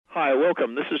Hi,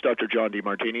 welcome. This is Dr. John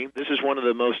DeMartini. This is one of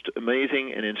the most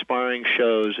amazing and inspiring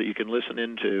shows that you can listen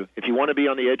into. If you want to be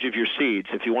on the edge of your seats,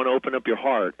 if you want to open up your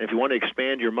heart, if you want to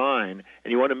expand your mind,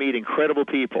 and you want to meet incredible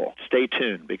people, stay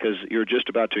tuned because you're just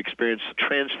about to experience a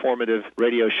transformative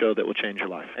radio show that will change your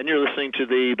life. And you're listening to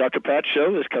the Dr. Pat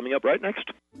Show that's coming up right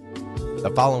next.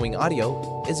 The following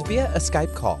audio is via a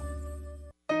Skype call.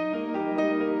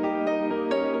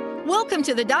 Welcome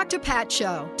to the Dr. Pat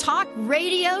Show. Talk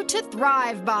radio to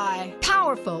thrive by.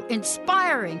 Powerful,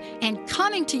 inspiring, and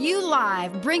coming to you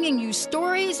live, bringing you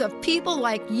stories of people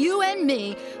like you and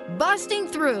me, busting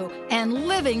through and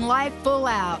living life full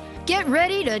out. Get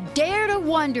ready to dare to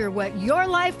wonder what your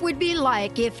life would be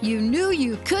like if you knew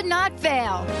you could not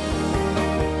fail.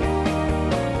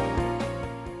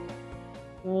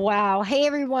 Wow. Hey,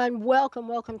 everyone.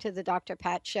 Welcome to the Dr.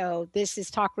 Pat Show. This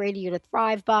is Talk Radio to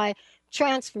Thrive By.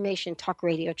 Transformation Talk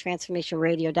Radio,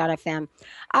 transformationradio.fm.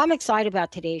 I'm excited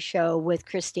about today's show with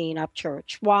Christine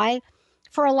Upchurch. Why?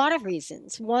 For a lot of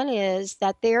reasons. One is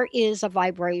that there is a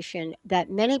vibration that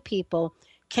many people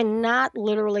cannot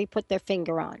literally put their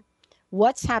finger on.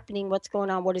 What's happening? What's going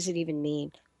on? What does it even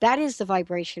mean? That is the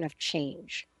vibration of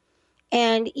change.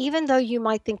 And even though you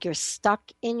might think you're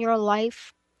stuck in your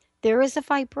life, there is a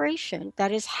vibration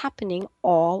that is happening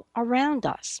all around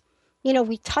us. You know,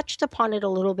 we touched upon it a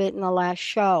little bit in the last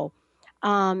show.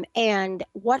 And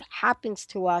what happens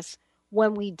to us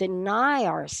when we deny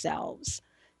ourselves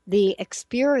the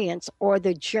experience or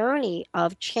the journey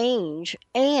of change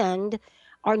and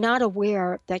are not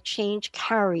aware that change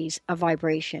carries a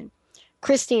vibration.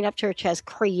 Christine Upchurch has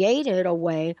created a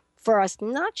way for us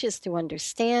not just to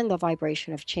understand the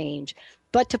vibration of change,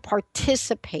 but to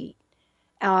participate.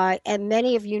 And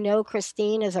many of you know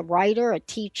Christine as a writer, a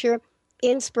teacher,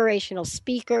 inspirational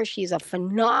speaker. She's a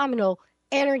phenomenal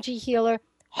energy healer,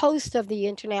 host of the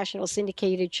international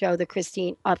syndicated show, The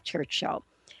Christine Upchurch Show.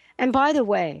 And by the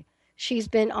way, she's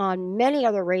been on many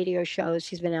other radio shows.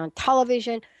 She's been on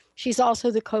television. She's also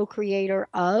the co-creator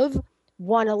of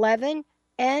 111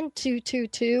 and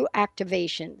 222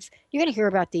 activations. You're going to hear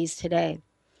about these today.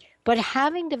 But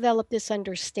having developed this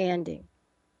understanding,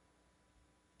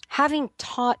 having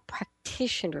taught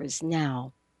practitioners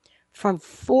now from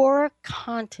 4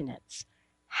 continents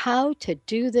how to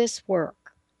do this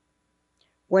work,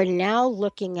 we're now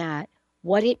looking at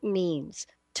what it means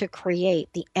to create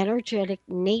the energetic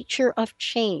nature of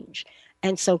change.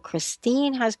 And so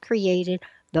Christine has created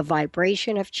the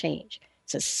vibration of change.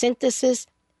 It's a synthesis,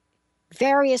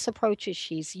 various approaches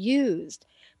she's used.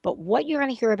 But what you're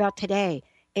going to hear about today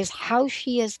is how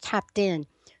she has tapped in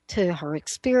to her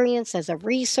experience as a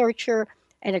researcher,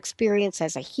 an experience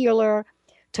as a healer,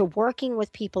 to working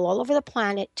with people all over the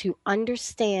planet to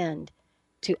understand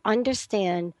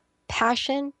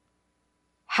passion,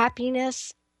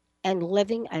 happiness, and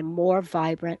living a more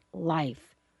vibrant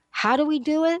life. How do we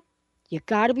do it? You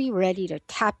got to be ready to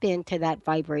tap into that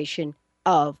vibration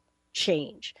of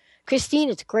change. Christine,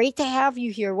 it's great to have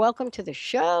you here. Welcome to the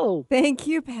show. Thank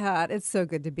you, Pat. It's so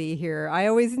good to be here. I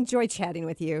always enjoy chatting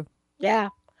with you. Yeah.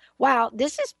 Wow,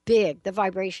 this is big. The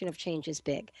vibration of change is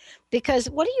big. Because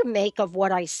what do you make of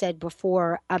what I said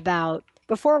before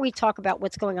we talk about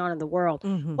what's going on in the world?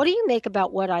 Mm-hmm. What do you make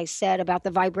about what I said about the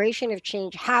vibration of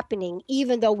change happening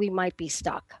even though we might be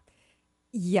stuck?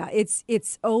 Yeah,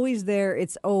 it's always there.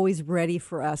 It's always ready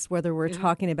for us, whether we're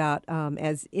talking about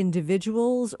as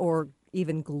individuals or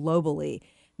even globally,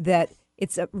 that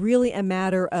it's really a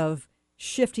matter of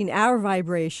shifting our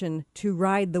vibration to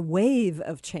ride the wave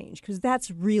of change, because that's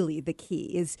really the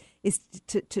key, is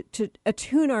to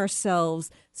attune ourselves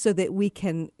so that we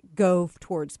can go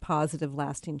towards positive,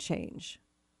 lasting change.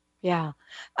 Yeah.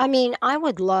 I mean, I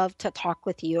would love to talk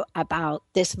with you about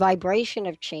this vibration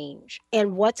of change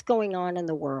and what's going on in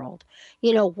the world.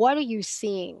 You know, what are you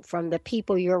seeing from the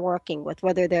people you're working with,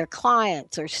 whether they're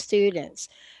clients or students?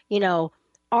 You know,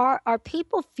 Are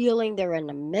people feeling they're in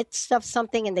the midst of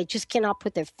something and they just cannot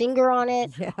put their finger on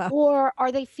it? Yeah. Or are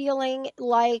they feeling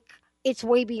like it's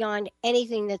way beyond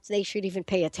anything that they should even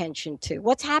pay attention to?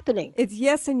 What's happening? It's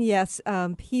yes and yes.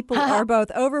 People are both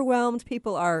overwhelmed.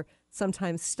 People are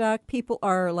sometimes stuck. People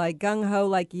are like gung-ho,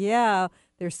 like, yeah,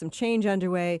 there's some change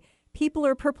underway. People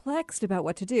are perplexed about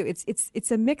what to do.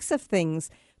 It's a mix of things,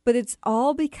 but it's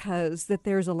all because that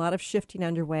there's a lot of shifting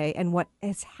underway. And what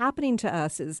is happening to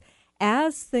us is,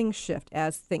 as things shift,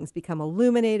 as things become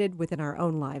illuminated within our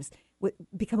own lives,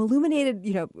 become illuminated,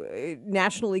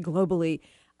 nationally, globally,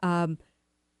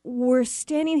 we're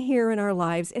standing here in our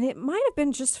lives, and it might have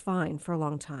been just fine for a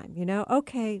long time.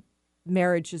 Okay,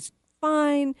 marriage is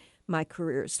fine, my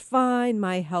career is fine,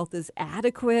 my health is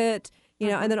adequate, You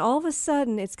know, and then all of a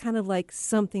sudden, it's kind of like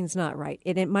something's not right.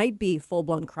 And it might be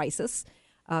full-blown crisis,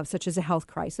 such as a health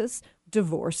crisis,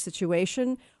 divorce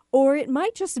situation, or it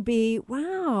might just be,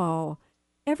 wow,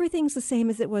 everything's the same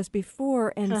as it was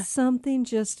before, and something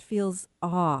just feels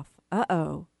off.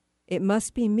 Uh-oh, it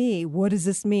must be me. What does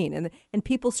this mean? And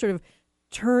people sort of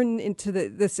turn into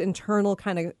this internal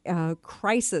kind of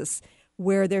crisis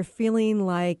where they're feeling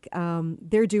like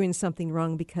they're doing something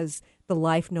wrong because the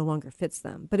life no longer fits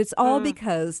them. But it's all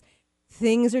because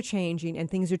things are changing, and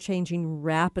things are changing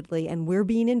rapidly, and we're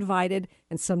being invited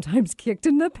and sometimes kicked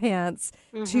in the pants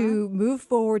to move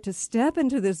forward, to step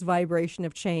into this vibration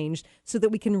of change so that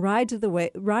we can ride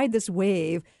this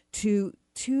wave to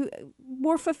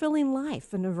more fulfilling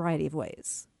life in a variety of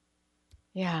ways.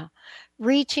 Yeah.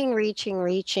 Reaching.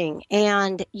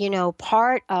 And,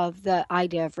 part of the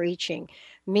idea of reaching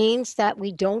means that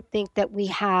we don't think that we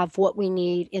have what we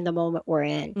need in the moment we're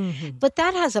in. But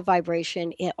that has a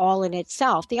vibration all in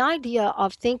itself. The idea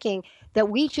of thinking that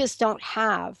we just don't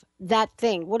have that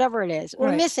thing, whatever it is,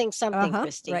 we're missing something,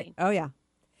 Christine. Right. Oh, yeah.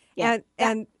 Yeah.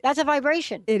 And that's a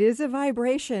vibration. It is a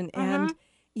vibration. And,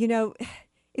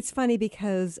 it's funny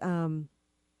because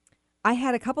I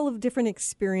had a couple of different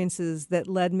experiences that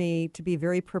led me to be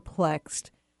very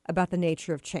perplexed about the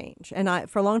nature of change. And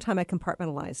for a long time, I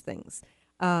compartmentalized things.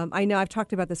 I know I've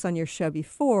talked about this on your show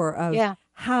before of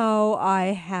how I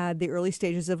had the early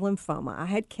stages of lymphoma. I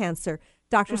had cancer.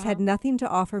 Doctors had nothing to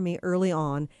offer me early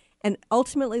on. And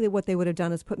ultimately, what they would have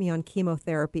done is put me on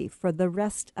chemotherapy for the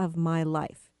rest of my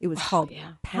life. It was called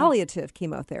palliative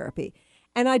chemotherapy.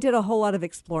 And I did a whole lot of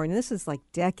exploring. This is like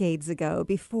decades ago,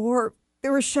 before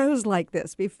there were shows like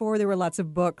this, before there were lots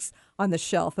of books on the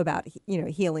shelf about,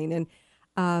 healing.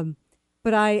 And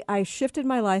but I shifted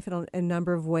my life in a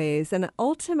number of ways. And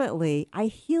ultimately, I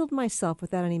healed myself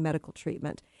without any medical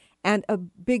treatment. And a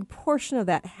big portion of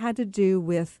that had to do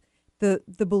with the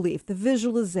belief, the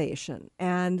visualization,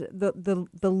 and the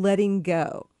letting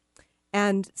go.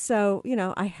 And so,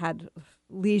 I had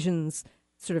lesions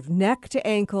sort of neck to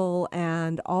ankle,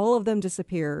 and all of them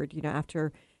disappeared,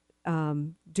 after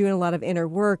doing a lot of inner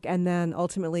work, and then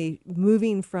ultimately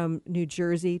moving from New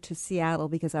Jersey to Seattle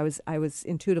because I was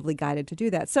intuitively guided to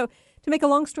do that. So to make a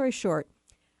long story short,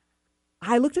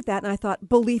 I looked at that and I thought,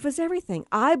 belief is everything.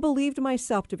 I believed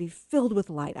myself to be filled with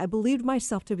light. I believed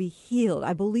myself to be healed.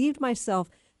 I believed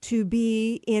myself to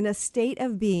be in a state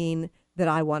of being that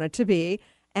I wanted to be,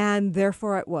 and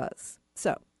therefore it was.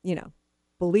 So,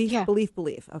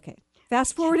 belief. Okay.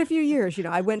 Fast forward a few years,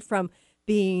 I went from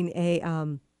being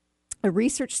a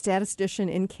research statistician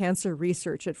in cancer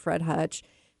research at Fred Hutch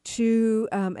to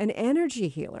an energy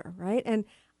healer, right? And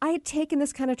I had taken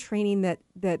this kind of training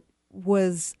that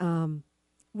was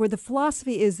where the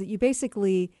philosophy is that you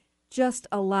basically just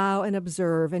allow and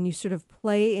observe, and you sort of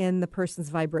play in the person's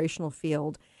vibrational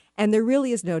field. And there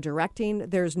really is no directing.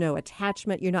 There's no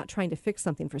attachment. You're not trying to fix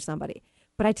something for somebody.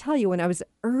 But I tell you, when I was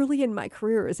early in my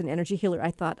career as an energy healer,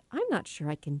 I thought, I'm not sure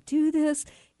I can do this.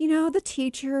 The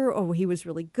teacher, he was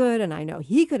really good, and I know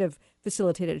he could have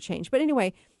facilitated a change. But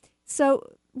anyway, so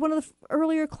one of the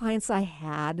earlier clients I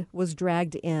had was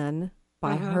dragged in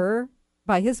by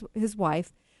his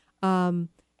wife,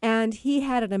 and he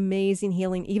had an amazing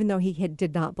healing, even though he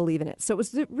did not believe in it. So it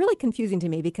was really confusing to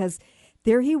me because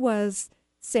there he was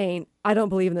saying, I don't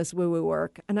believe in this woo-woo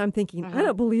work. And I'm thinking, I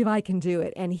don't believe I can do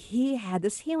it. And he had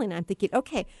this healing. I'm thinking,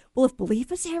 okay, well, if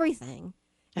belief is everything,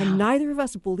 and neither of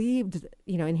us believed,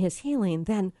 in his healing,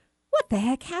 then what the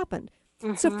heck happened?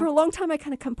 So for a long time, I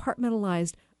kind of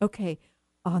compartmentalized, okay,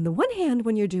 on the one hand,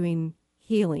 when you're doing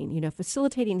healing,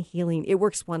 facilitating healing, it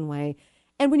works one way.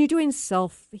 And when you're doing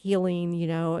self-healing,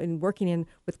 and working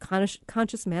with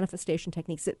conscious manifestation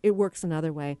techniques, it works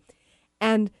another way.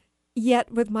 And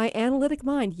yet, with my analytic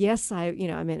mind, yes, I'm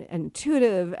an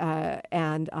intuitive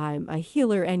and I'm a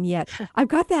healer, and yet I've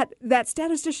got that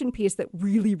statistician piece that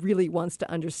really, really wants to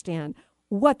understand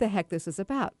what the heck this is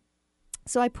about.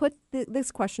 So I put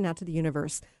this question out to the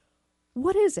universe: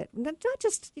 what is it? Not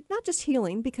just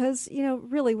healing, because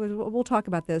really we'll talk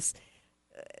about this.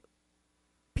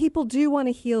 People do want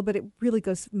to heal, but it really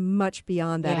goes much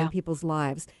beyond that in people's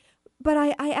lives. But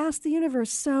I asked the universe,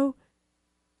 so,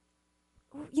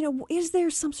 is there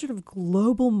some sort of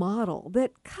global model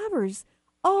that covers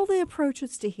all the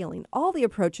approaches to healing, all the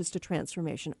approaches to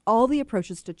transformation, all the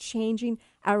approaches to changing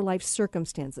our life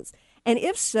circumstances? And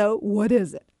if so, what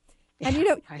is it? And you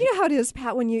know how it is,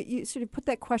 Pat, when you sort of put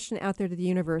that question out there to the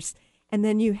universe, and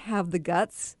then you have the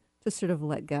guts to sort of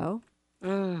let go.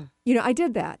 I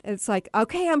did that. It's like,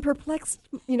 okay, I'm perplexed,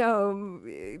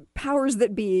 powers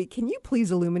that be, can you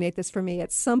please illuminate this for me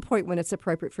at some point when it's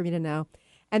appropriate for me to know?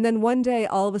 And then one day,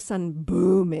 all of a sudden,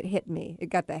 boom, it hit me. It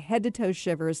got the head to toe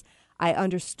shivers. I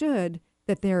understood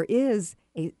that there is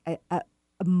a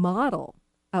model,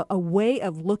 a way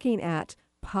of looking at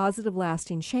positive,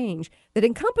 lasting change that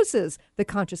encompasses the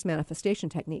conscious manifestation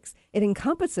techniques. It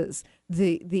encompasses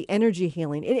the energy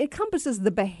healing. It encompasses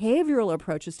the behavioral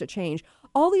approaches to change.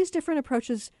 All these different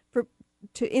approaches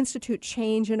to institute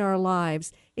change in our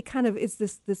lives. It kind of is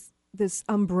this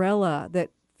umbrella that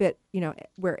fit,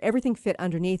 where everything fit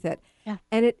underneath it. Yeah.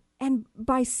 And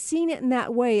by seeing it in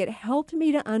that way, it helped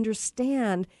me to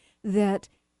understand that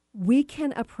we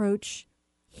can approach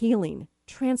healing,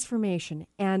 transformation,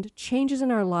 and changes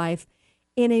in our life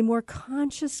in a more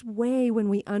conscious way when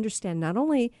we understand not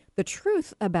only the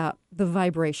truth about the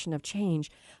vibration of change,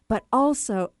 but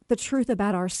also the truth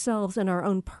about ourselves and our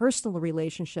own personal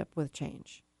relationship with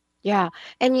change. Yeah.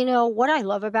 And what I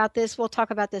love about this, we'll talk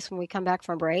about this when we come back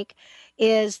from break,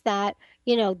 is that,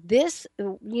 this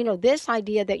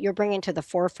idea that you're bringing to the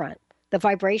forefront, the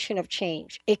vibration of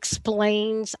change,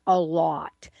 explains a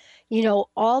lot.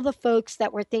 All the folks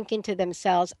that were thinking to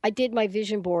themselves, I did my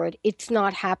vision board, it's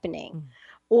not happening.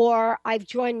 Or I've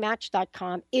joined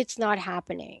Match.com, it's not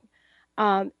happening.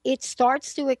 It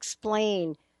starts to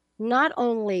explain not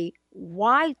only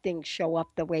why things show up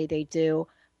the way they do,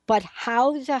 but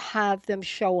how to have them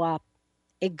show up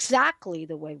exactly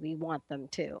the way we want them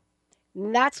to.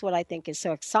 And that's what I think is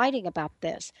so exciting about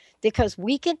this, because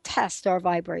we can test our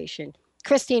vibration.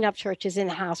 Christine Upchurch is in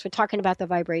the house. We're talking about the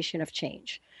vibration of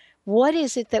change. What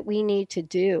is it that we need to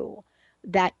do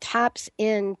that taps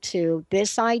into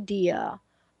this idea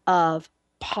of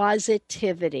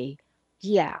positivity?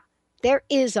 Yeah, there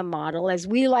is a model, as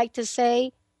we like to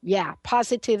say. Yeah,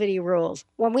 positivity rules.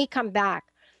 When we come back,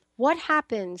 what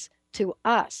happens to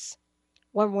us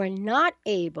when we're not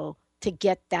able to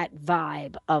get that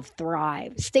vibe of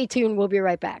thrive? Stay tuned. We'll be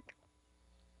right back.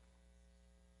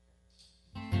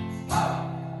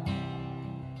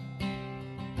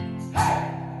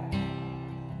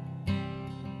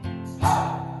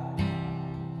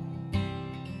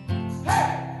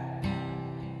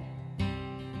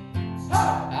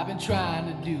 I've been trying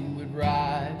to do it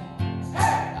right.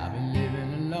 I've been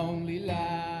living a lonely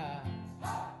life.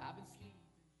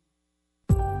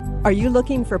 Are you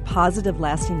looking for positive,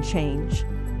 lasting change,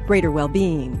 greater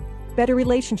well-being, better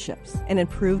relationships, and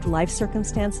improved life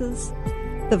circumstances?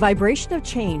 The vibration of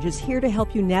change is here to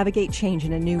help you navigate change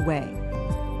in a new way.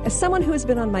 As someone who has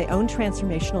been on my own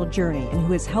transformational journey and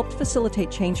who has helped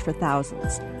facilitate change for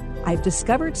thousands, I've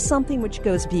discovered something which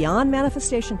goes beyond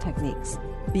manifestation techniques,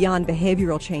 beyond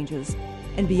behavioral changes,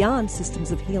 and beyond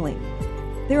systems of healing.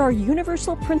 There are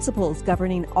universal principles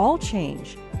governing all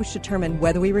change, which determine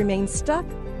whether we remain stuck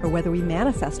or whether we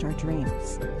manifest our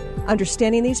dreams.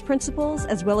 Understanding these principles,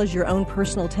 as well as your own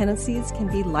personal tendencies, can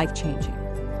be life-changing.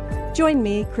 Join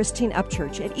me, Christine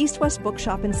Upchurch, at East West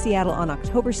Bookshop in Seattle on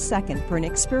October 2nd for an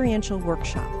experiential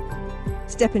workshop.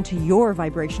 Step into your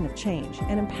vibration of change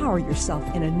and empower yourself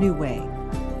in a new way.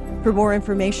 For more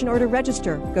information or to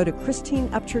register, go to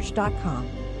ChristineUpchurch.com.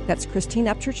 That's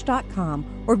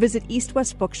ChristineUpchurch.com, or visit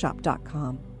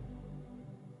EastWestBookshop.com.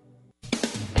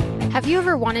 Have you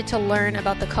ever wanted to learn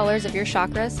about the colors of your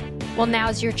chakras? Well,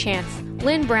 now's your chance.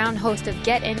 Lynn Brown, host of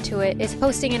Get Into It, is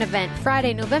hosting an event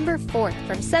Friday, November 4th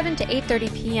from 7 to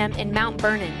 8:30 p.m. in Mount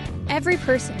Vernon. Every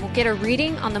person will get a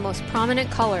reading on the most prominent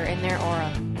color in their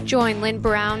aura. Join Lynn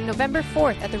Brown November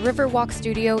 4th at the Riverwalk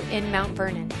Studio in Mount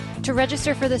Vernon. To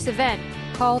register for this event,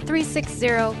 call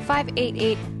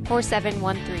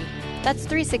 360-588-4713. That's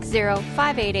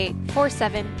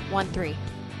 360-588-4713.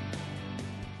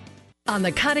 On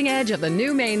the cutting edge of the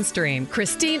new mainstream,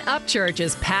 Christine Upchurch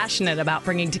is passionate about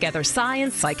bringing together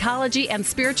science, psychology, and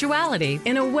spirituality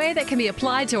in a way that can be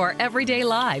applied to our everyday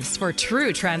lives for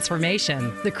true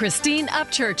transformation. The Christine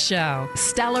Upchurch Show,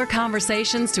 stellar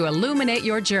conversations to illuminate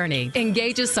your journey,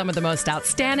 engages some of the most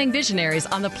outstanding visionaries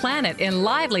on the planet in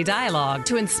lively dialogue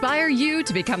to inspire you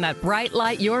to become that bright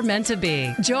light you're meant to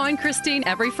be. Join Christine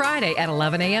every Friday at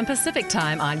 11 a.m. Pacific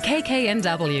Time on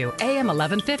KKNW, AM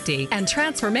 1150, and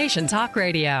Transformation Talk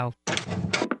Radio.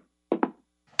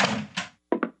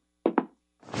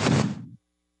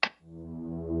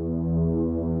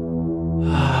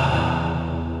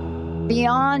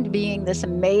 Beyond being this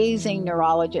amazing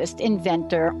neurologist,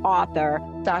 inventor, author,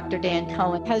 Dr. Dan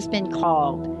Cohen has been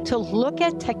called to look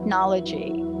at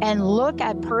technology and look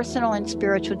at personal and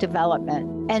spiritual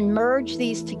development and merge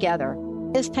these together.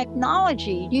 This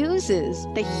technology uses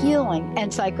the healing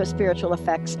and psychospiritual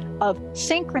effects of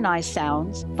synchronized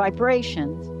sounds,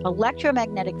 vibrations,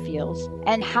 electromagnetic fields,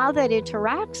 and how that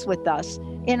interacts with us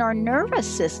in our nervous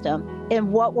system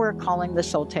in what we're calling the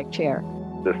Soul Tech chair.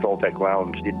 The Soltec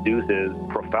Lounge induces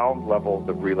profound levels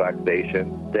of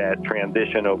relaxation that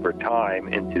transition over time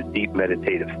into deep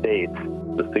meditative states.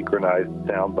 The synchronized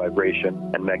sound,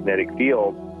 vibration, and magnetic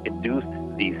field induce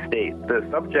these states. The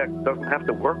subject doesn't have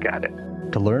to work at it.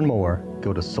 To learn more,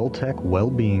 go to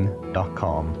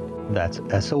soltecwellbeing.com. That's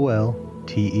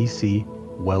SOLTEC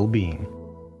Wellbeing.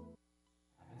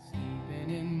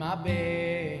 Sleeping in my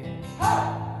bed.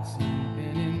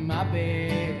 Sleeping in my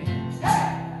bed.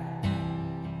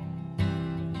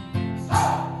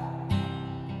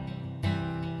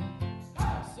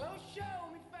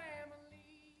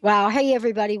 Wow. Hey,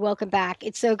 everybody. Welcome back.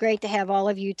 It's so great to have all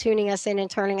of you tuning us in and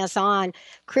turning us on.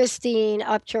 Christine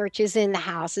Upchurch is in the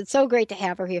house. It's so great to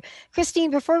have her here.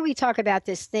 Christine, before we talk about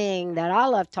this thing that I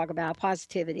love to talk about,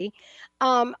 positivity,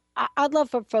 I'd love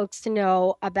for folks to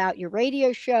know about your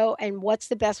radio show and what's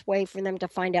the best way for them to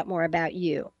find out more about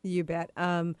you. You bet.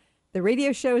 The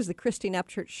radio show is the Christine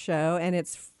Upchurch Show, and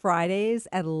it's Fridays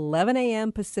at 11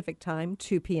 a.m. Pacific Time,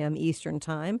 2 p.m. Eastern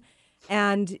Time.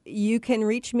 And you can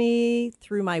reach me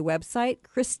through my website,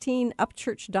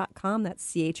 ChristineUpchurch.com. That's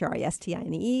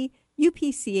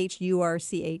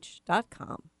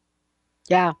ChristineUpchurch.com.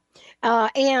 Yeah.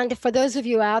 And for those of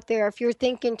you out there, if you're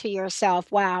thinking to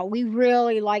yourself, wow, we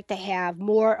really like to have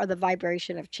more of the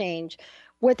vibration of change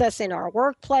with us in our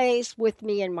workplace, with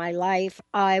me in my life,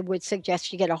 I would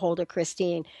suggest you get a hold of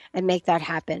Christine and make that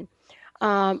happen.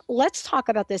 Let's talk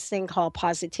about this thing called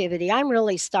positivity. I'm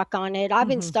really stuck on it. I've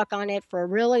been stuck on it for a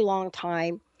really long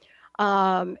time.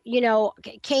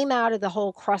 Came out of the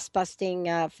whole crust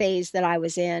busting phase that I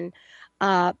was in.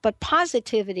 But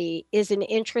positivity is an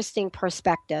interesting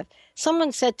perspective.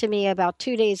 Someone said to me about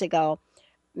 2 days ago,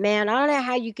 man, I don't know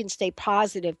how you can stay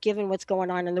positive given what's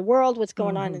going on in the world, what's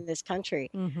going on in this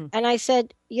country. And I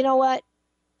said, you know what?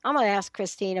 I'm going to ask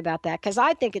Christine about that because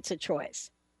I think it's a choice.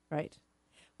 Right.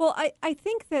 Well, I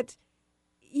think that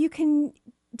you can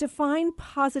define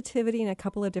positivity in a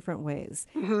couple of different ways.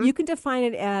 You can define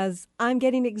it as I'm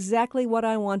getting exactly what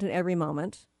I want in every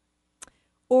moment.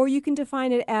 Or you can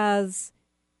define it as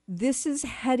this is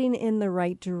heading in the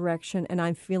right direction and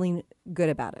I'm feeling good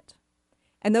about it.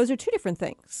 And those are two different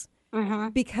things.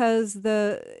 Because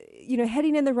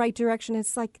heading in the right direction,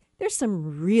 it's like there's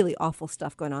some really awful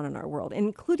stuff going on in our world,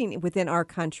 including within our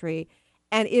country.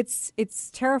 And it's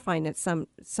terrifying at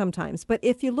sometimes. But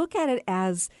if you look at it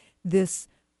as this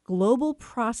global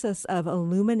process of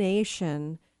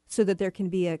illumination so that there can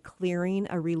be a clearing,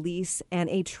 a release, and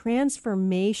a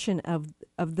transformation of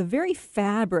the very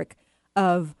fabric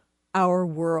of our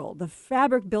world, the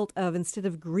fabric built of, instead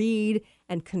of greed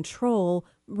and control,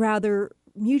 rather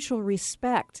mutual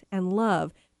respect and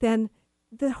love, then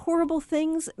the horrible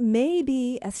things may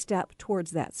be a step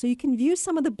towards that. So you can view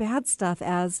some of the bad stuff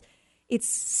as it's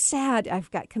sad. I've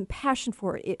got compassion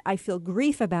for it. I feel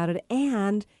grief about it.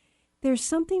 And there's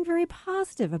something very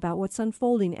positive about what's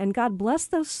unfolding. And God bless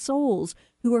those souls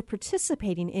who are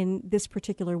participating in this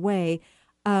particular way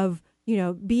of,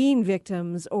 being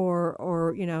victims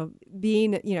or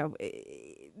being,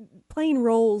 playing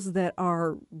roles that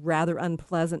are rather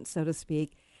unpleasant, so to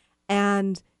speak.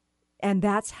 And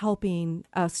that's helping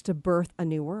us to birth a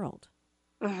new world.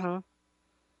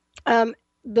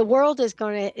 The world is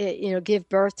going to, give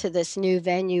birth to this new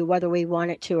venue, whether we want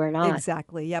it to or not.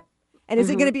 Exactly. Yep. And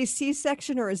is it going to be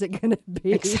C-section or is it going to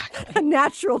be a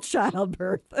natural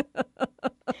childbirth?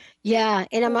 Yeah.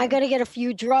 And am I going to get a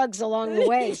few drugs along the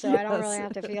way so I don't really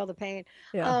have to feel the pain?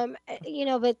 Yeah.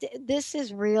 But this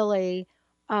is really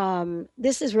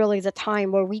the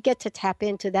time where we get to tap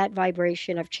into that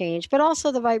vibration of change, but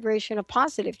also the vibration of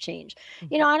positive change.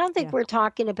 I don't think we're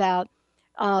talking about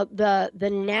the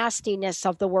nastiness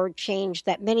of the word change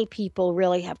that many people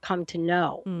really have come to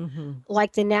know,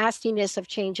 like the nastiness of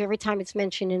change every time it's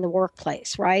mentioned in the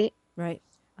workplace, right? Right.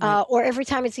 Or every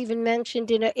time it's even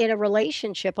mentioned in a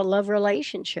relationship, a love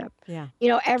relationship. Yeah.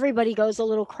 Everybody goes a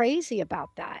little crazy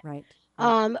about that. Right.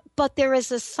 But there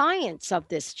is a science of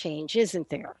this change, isn't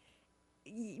there?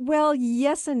 Well,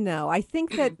 yes and no. I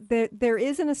think that there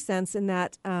is, in a sense, in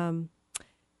that.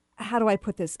 How do I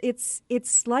put this? It's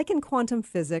like in quantum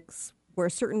physics, where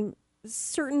certain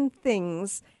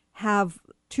things have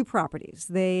two properties.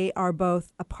 They are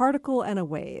both a particle and a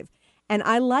wave. And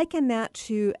I liken that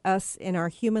to us in our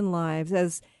human lives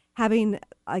as having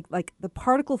like the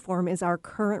particle form is our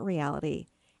current reality.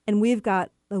 And we've got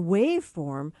the wave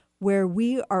form where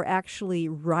we are actually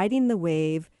riding the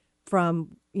wave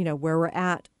from, where we're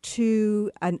at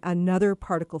to another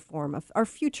particle form of our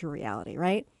future reality,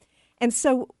 right? And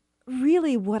so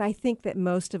really what I think that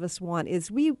most of us want is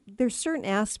there's certain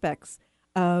aspects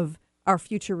of our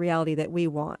future reality that we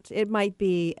want. It might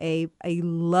be a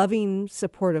loving,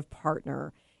 supportive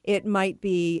partner. It might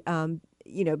be,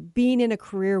 being in a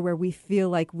career where we feel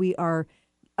like we are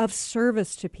of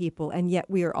service to people, and yet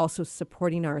we are also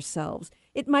supporting ourselves.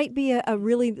 It might be a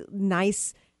really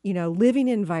nice, living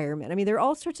environment. I mean, there are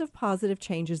all sorts of positive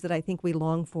changes that I think we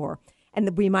long for, and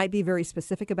that we might be very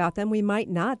specific about them. We might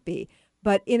not be.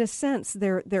 But in a sense,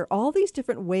 there are all these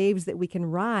different waves that we can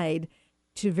ride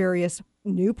to various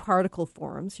new particle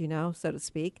forms, so to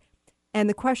speak. And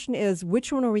the question is,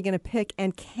 which one are we going to pick,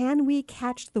 and can we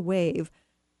catch the wave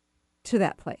to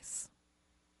that place?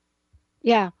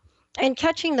 Yeah. And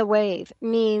catching the wave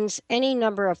means any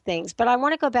number of things. But I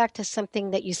want to go back to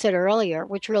something that you said earlier,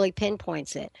 which really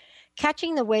pinpoints it.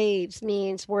 Catching the waves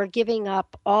means we're giving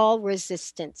up all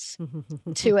resistance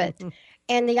to it.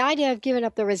 And the idea of giving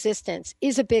up the resistance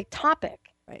is a big topic,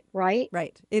 right?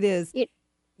 Right. It is.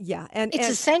 And it's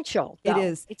essential, though. It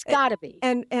is. It's got to be.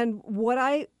 And what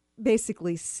I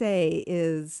basically say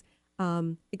is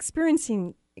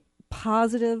experiencing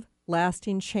positive,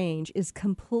 lasting change is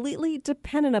completely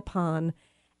dependent upon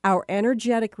our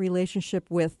energetic relationship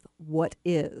with what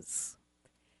is.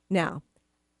 Now,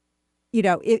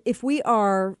 if we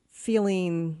are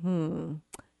feeling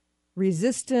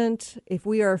resistant, if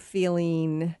we are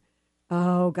feeling,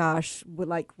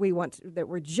 like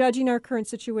we're judging our current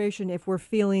situation, if we're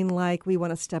feeling like we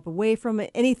want to step away from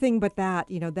it, anything but that,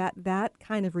 that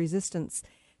kind of resistance,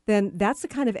 then that's the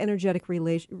kind of energetic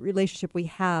relationship we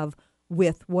have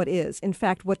with what is. In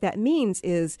fact, what that means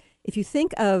is, if you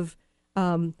think of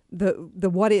the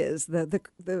what is,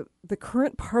 the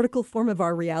current particle form of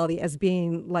our reality as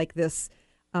being like this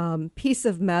piece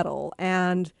of metal,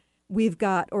 and we've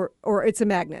got, or it's a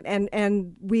magnet,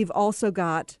 and we've also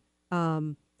got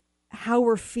how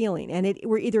we're feeling, and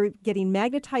we're either getting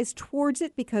magnetized towards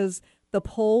it because the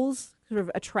poles sort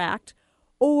of attract,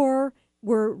 or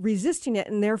we're resisting it,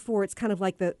 and therefore it's kind of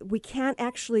like we can't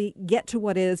actually get to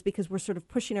what is because we're sort of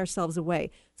pushing ourselves away.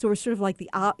 So we're sort of like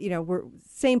we're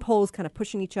same poles kind of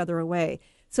pushing each other away.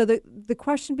 So the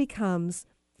question becomes,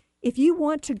 if you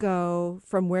want to go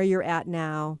from where you're at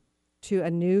now to a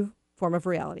new form of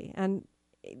reality, and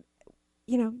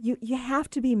you have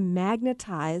to be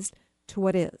magnetized to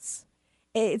what is.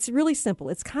 It's really simple.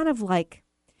 It's kind of like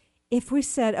if we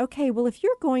said, okay, well, if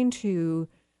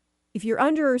you're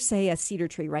under, say, a cedar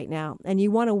tree right now, and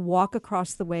you want to walk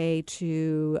across the way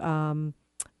to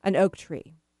an oak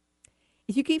tree,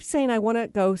 if you keep saying, I want to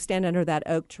go stand under that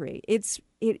oak tree,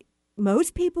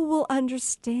 most people will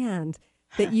understand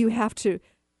that you have to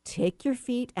take your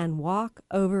feet and walk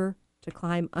over to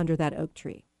climb under that oak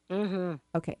tree. Mm-hmm.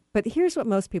 Okay, but here's what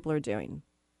most people are doing.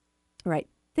 All right,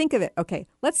 think of it. Okay,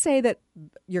 let's say that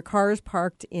your car is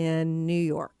parked in New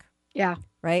York. Yeah.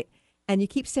 Right? And you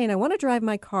keep saying, I want to drive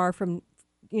my car from,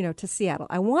 to Seattle.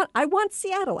 I want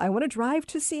Seattle. I want to drive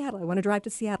to Seattle. I want to drive to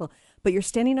Seattle. But you're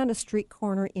standing on a street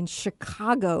corner in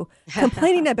Chicago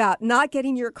complaining about not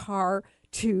getting your car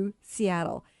to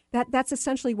Seattle. That's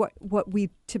essentially what we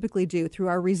typically do through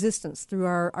our resistance, through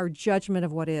our judgment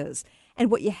of what is.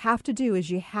 And what you have to do is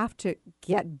you have to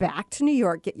get back to New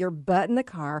York, get your butt in the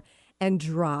car, and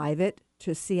drive it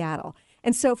to Seattle.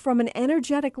 And so from an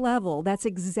energetic level, that's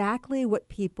exactly what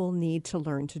people need to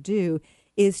learn to do,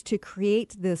 is to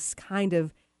create this kind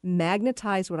of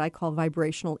magnetized, what I call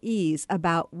vibrational ease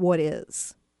about what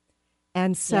is.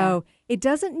 And so it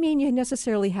doesn't mean you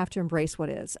necessarily have to embrace what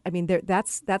is. I mean,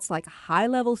 that's like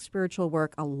high-level spiritual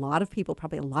work. A lot of people,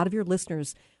 probably a lot of your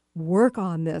listeners, work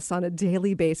on this on a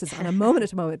daily basis, on a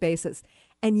moment-to-moment basis.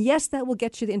 And yes, that will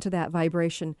get you into that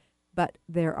vibration. But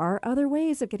there are other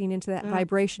ways of getting into that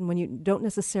vibration when you don't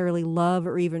necessarily love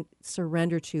or even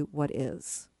surrender to what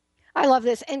is. I love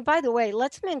this. And by the way,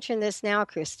 let's mention this now,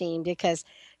 Christine, because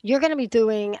you're going to be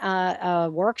doing a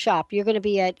workshop. You're going to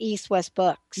be at East West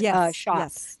Books shop.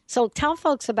 Yes. So tell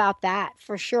folks about that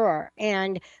for sure.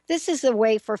 And this is a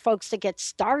way for folks to get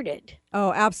started.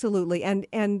 Oh, absolutely. And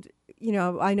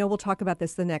I know we'll talk about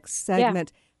this the next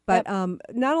segment. Yeah. But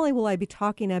not only will I be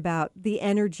talking about the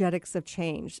energetics of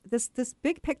change, this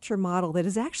big picture model that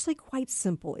is actually quite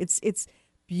simple. It's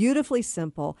beautifully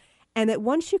simple. And that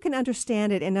once you can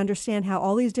understand it and understand how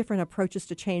all these different approaches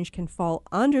to change can fall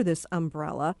under this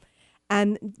umbrella,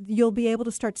 and you'll be able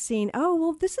to start seeing, oh,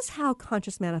 well, this is how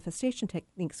conscious manifestation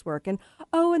techniques work. And,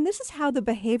 and this is how the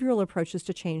behavioral approaches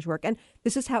to change work. And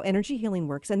this is how energy healing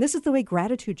works. And this is the way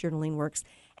gratitude journaling works.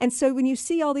 And so when you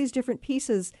see all these different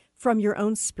pieces from your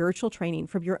own spiritual training,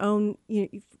 from your own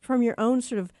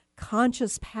sort of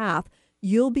conscious path,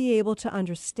 you'll be able to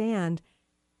understand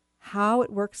how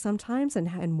it works sometimes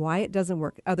and why it doesn't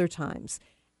work other times.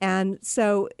 And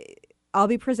so I'll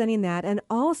be presenting that. And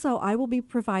also, I will be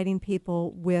providing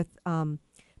people with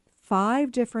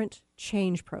 5 different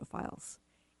change profiles.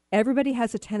 Everybody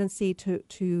has a tendency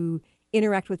to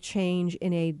interact with change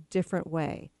in a different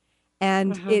way.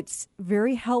 And it's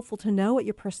very helpful to know what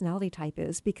your personality type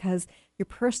is, because your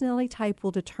personality type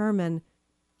will determine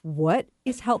what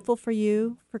is helpful for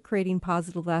you for creating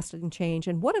positive, lasting change,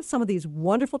 and what if some of these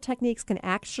wonderful techniques can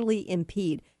actually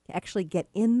impede, can actually get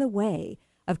in the way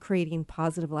of creating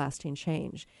positive, lasting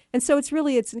change. And so it's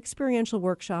an experiential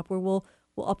workshop where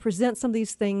I'll present some of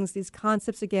these things, these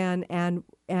concepts again,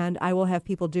 and I will have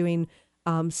people doing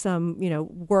some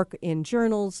work in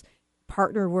journals,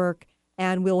 partner work,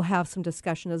 and we'll have some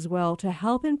discussion as well to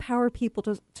help empower people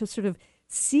to sort of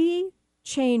see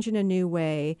change in a new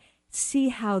way, see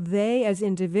how they as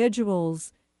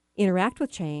individuals interact with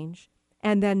change,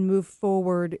 and then move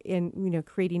forward in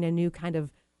creating a new kind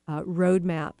of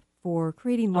roadmap for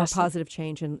creating more positive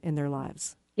change in their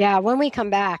lives. Yeah, when we come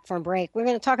back from break, we're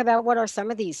going to talk about what are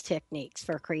some of these techniques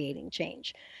for creating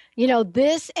change.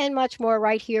 This and much more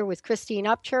right here with Christine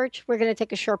Upchurch. We're going to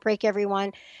take a short break,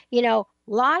 everyone. A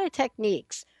lot of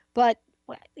techniques, but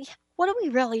what are we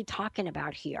really talking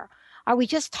about here? Are we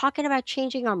just talking about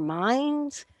changing our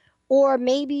minds? Or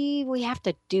maybe we have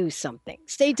to do something.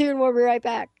 Stay tuned. We'll be right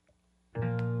back.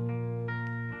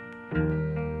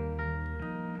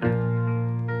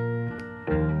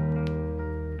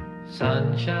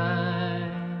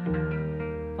 Sunshine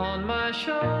on my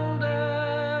shoulders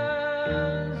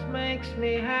makes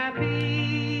me happy.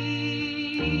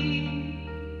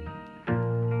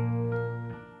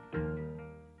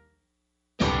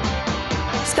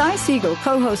 Sky Siegel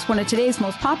co-hosts one of today's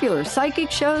most popular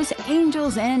psychic shows,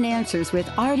 Angels and Answers, with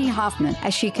Artie Hoffman,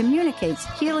 as she communicates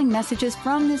healing messages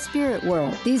from the spirit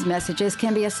world. These messages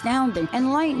can be astounding,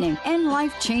 enlightening, and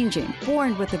life-changing.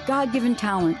 Born with the God-given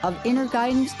talent of inner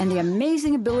guidance and the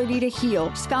amazing ability to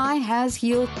heal, Sky has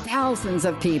healed thousands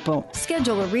of people.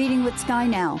 Schedule a reading with Sky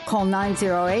now. Call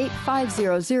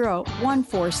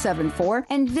 908-500-1474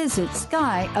 and visit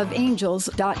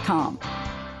skyofangels.com.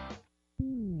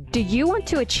 Do you want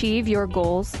to achieve your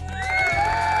goals?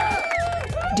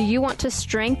 Do you want to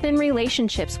strengthen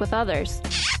relationships with others?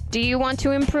 Do you want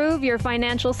to improve your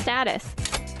financial status?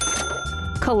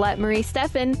 Colette Marie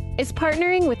Steffen is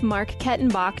partnering with Mark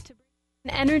Kettenbach to bring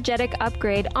an energetic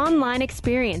upgrade online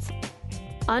experience.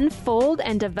 Unfold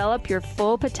and develop your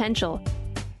full potential.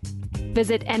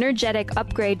 Visit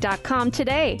energeticupgrade.com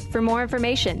today for more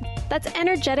information. That's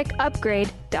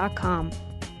energeticupgrade.com.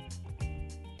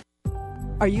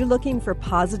 Are you looking for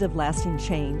positive, lasting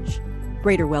change,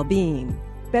 greater well-being,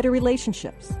 better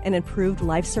relationships, and improved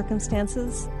life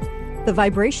circumstances? The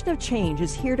vibration of change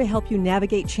is here to help you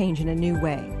navigate change in a new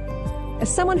way.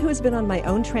 As someone who has been on my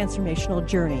own transformational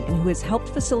journey and who has helped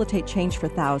facilitate change for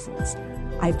thousands,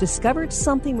 I've discovered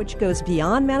something which goes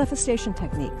beyond manifestation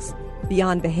techniques,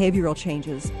 beyond behavioral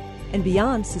changes, and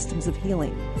beyond systems of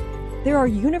healing. There are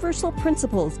universal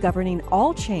principles governing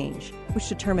all change, which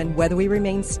determine whether we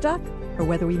remain stuck or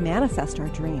whether we manifest our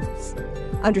dreams.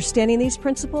 Understanding these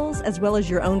principles, as well as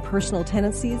your own personal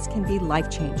tendencies, can be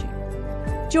life-changing.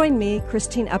 Join me,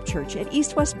 Christine Upchurch, at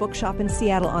East West Bookshop in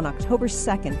Seattle on October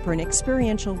 2nd for an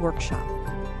experiential workshop.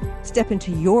 Step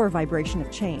into your vibration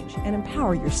of change and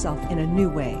empower yourself in a new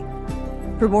way.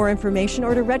 For more information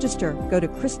or to register, go to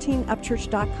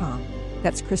ChristineUpchurch.com.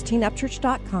 That's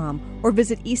ChristineUpchurch.com, or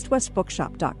visit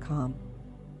EastWestBookshop.com.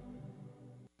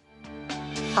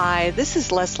 Hi, this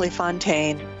is Leslie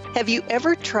Fontaine. Have you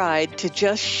ever tried to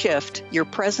just shift your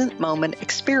present moment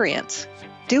experience?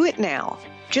 Do it now.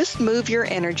 Just move your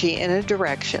energy in a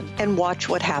direction and watch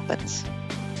what happens.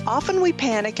 Often we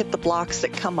panic at the blocks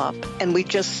that come up and we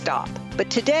just stop. But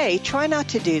today, try not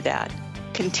to do that.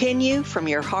 Continue from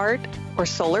your heart or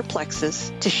solar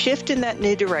plexus to shift in that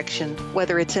new direction,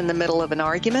 whether it's in the middle of an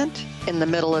argument, in the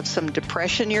middle of some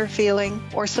depression you're feeling,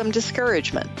 or some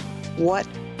discouragement. What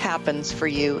happens for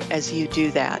you as you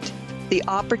do that? The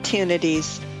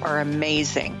opportunities are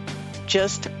amazing.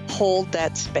 Just hold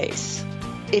that space.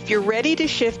 If you're ready to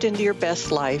shift into your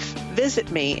best life,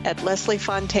 visit me at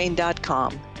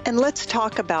lesliefontaine.com and let's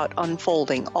talk about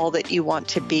unfolding all that you want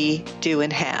to be, do,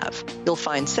 and have. You'll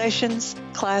find sessions,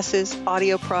 classes,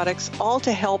 audio products, all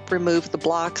to help remove the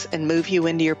blocks and move you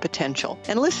into your potential.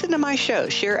 And listen to my show,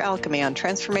 Sheer Alchemy, on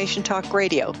Transformation Talk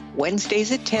Radio,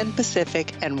 Wednesdays at 10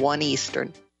 Pacific and 1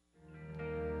 Eastern.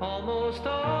 Almost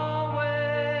always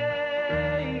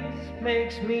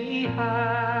makes me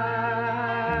high.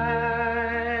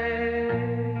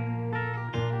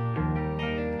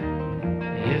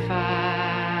 If I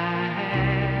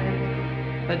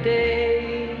had a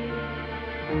day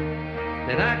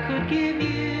that I could give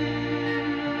you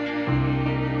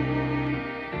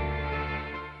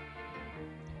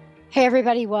Hey,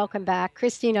 everybody, welcome back.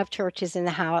 Christine Upchurch is in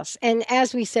the house. And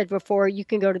as we said before, you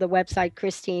can go to the website,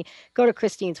 go to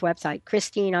Christine's website,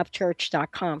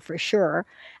 christineupchurch.com for sure.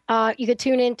 You could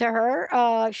tune into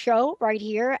her show right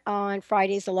here on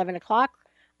Fridays, 11 o'clock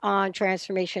on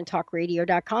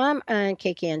transformationtalkradio.com and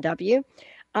KKNW.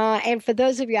 And for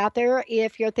those of you out there,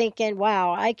 if you're thinking,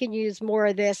 wow, I can use more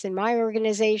of this in my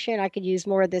organization, I could use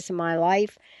more of this in my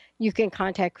life, you can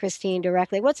contact Christine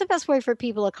directly. What's the best way for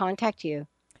people to contact you?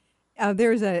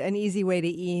 There's an easy way to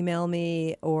email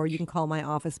me, or you can call my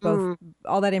office. Both,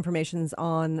 all that information's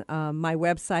on my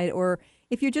website. Or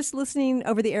if you're just listening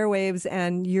over the airwaves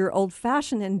and you're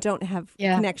old-fashioned and don't have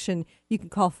connection, you can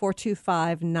call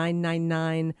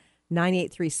 425-999-9836.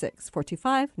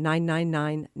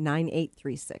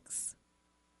 425-999-9836.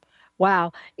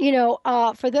 Wow.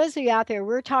 For those of you out there,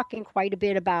 we're talking quite a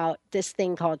bit about this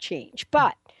thing called change.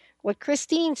 But what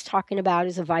Christine's talking about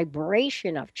is a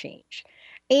vibration of change.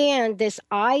 And this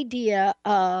idea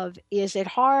of, is it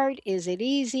hard? Is it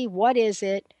easy? What is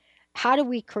it? How do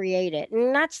we create it?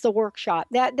 And that's the workshop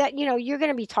that you're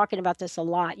going to be talking about this a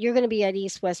lot. You're going to be at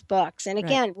East West Books. And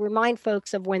again, remind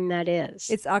folks of when that is.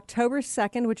 It's October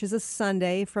 2nd, which is a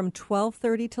Sunday from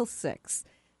 12:30 till 6.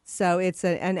 So it's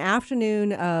an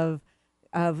afternoon of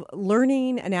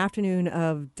learning, an afternoon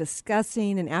of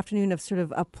discussing, an afternoon of sort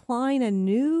of applying a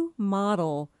new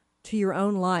model to your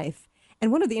own life.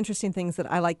 And one of the interesting things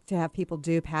that I like to have people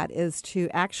do, Pat, is to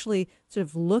actually sort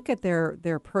of look at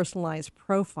their personalized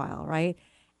profile, right?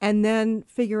 And then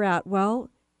figure out,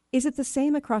 well, is it the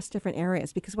same across different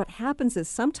areas? Because what happens is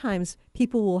sometimes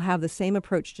people will have the same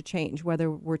approach to change,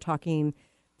 whether we're talking,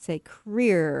 say,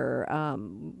 career,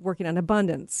 working on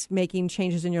abundance, making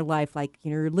changes in your life, like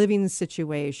your living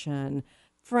situation,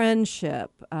 friendship.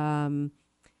 And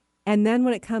then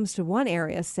when it comes to one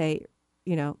area, say,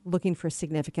 looking for a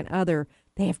significant other,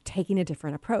 they have taken a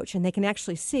different approach, and they can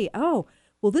actually see, oh,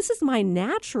 well, this is my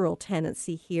natural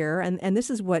tendency here, and this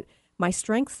is what my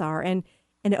strengths are. And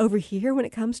over here, when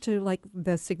it comes to like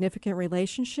the significant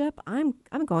relationship, I'm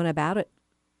going about it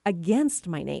against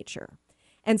my nature.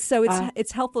 And so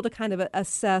it's helpful to kind of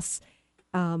assess,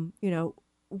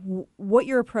 what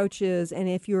your approach is, and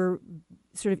if you're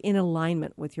sort of in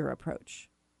alignment with your approach.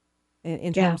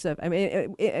 In terms of,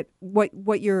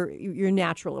 what your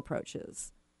natural approach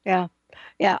is. Yeah.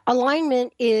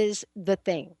 Alignment is the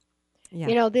thing.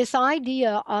 Yeah. This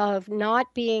idea of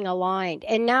not being aligned,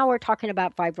 and now we're talking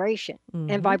about vibration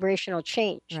and vibrational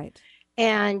change. Right.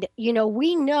 And,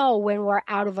 we know when we're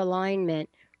out of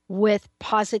alignment with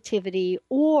positivity,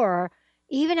 or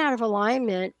even out of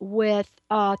alignment with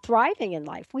thriving in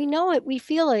life. We know it. We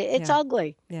feel it. It's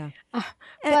ugly. Yeah.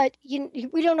 But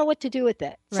we don't know what to do with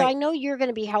it. So Right. I know you're going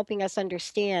to be helping us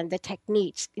understand the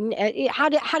techniques. How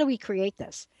do we create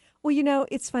this? Well,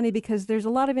 it's funny because there's a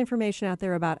lot of information out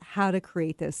there about how to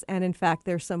create this. And in fact,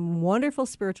 there's some wonderful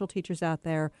spiritual teachers out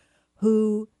there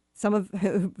some of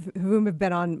whom have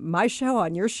been on my show,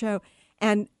 on your show,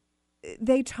 and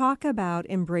they talk about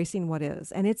embracing what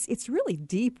is. And it's really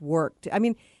deep work.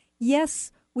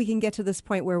 Yes, we can get to this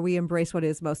point where we embrace what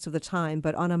is most of the time,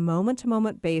 but on a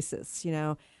moment-to-moment basis,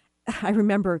 I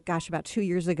remember, about 2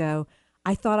 years ago,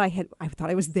 I thought I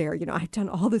was there. I'd done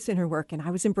all this inner work and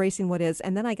I was embracing what is.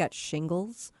 And then I got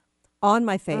shingles on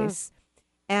my face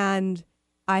and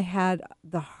I had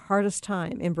the hardest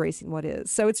time embracing what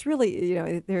is. So it's really,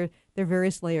 there are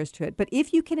various layers to it. But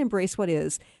if you can embrace what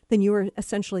is, then you are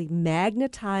essentially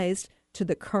magnetized to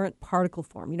the current particle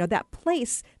form, that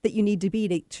place that you need to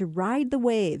be to ride the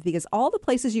wave, because all the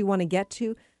places you want to get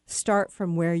to start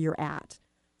from where you're at.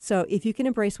 So if you can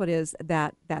embrace what is,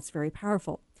 that's very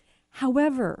powerful.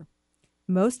 However,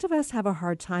 most of us have a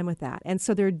hard time with that. And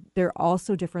so there are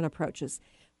also different approaches.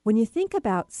 When you think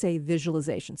about, say,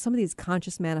 visualization, some of these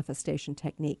conscious manifestation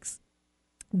techniques,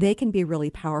 they can be really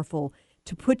powerful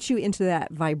to put you into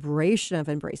that vibration of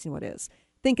embracing what is.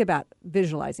 Think about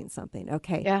visualizing something,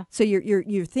 okay? Yeah. So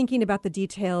you're thinking about the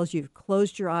details, you've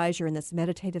closed your eyes, you're in this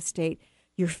meditative state,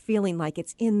 you're feeling like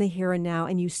it's in the here and now,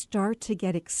 and you start to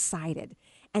get excited,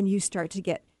 and you start to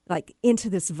get like into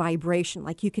this vibration,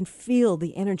 like you can feel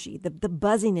the energy, the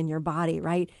buzzing in your body,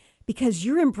 right? Because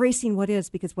you're embracing what is,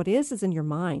 because what is in your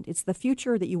mind. It's the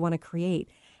future that you want to create.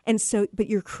 And so, but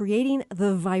you're creating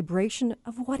the vibration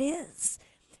of what is.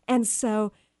 And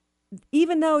so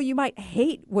even though you might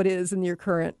hate what is in your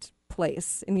current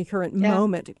place, in your current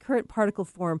moment, current particle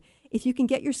form, if you can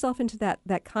get yourself into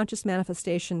that conscious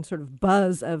manifestation sort of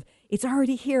buzz of it's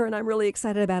already here and I'm really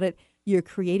excited about it, you're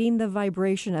creating the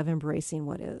vibration of embracing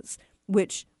what is,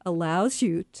 which allows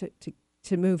you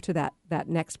to move to that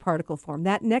next particle form,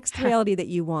 that next reality that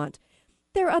you want.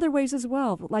 there are other ways as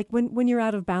well. Like when you're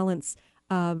out of balance,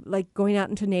 like going out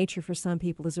into nature for some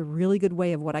people is a really good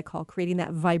way of what I call creating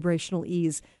that vibrational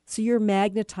ease. So you're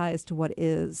magnetized to what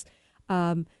is.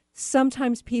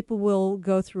 Sometimes people will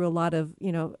go through a lot of,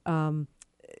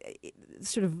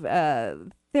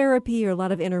 therapy or a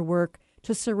lot of inner work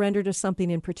to surrender to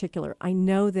something in particular. I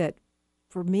know that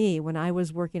for me, when I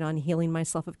was working on healing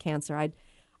myself of cancer,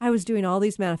 I was doing all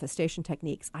these manifestation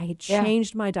techniques. I had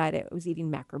changed my diet. I was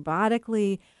eating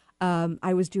macrobiotically.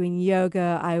 I was doing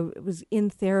yoga. I was in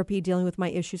therapy dealing with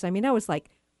my issues. I mean, I was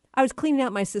cleaning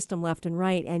out my system left and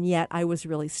right, and yet I was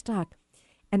really stuck.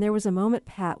 And there was a moment,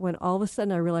 Pat, when all of a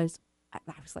sudden I realized I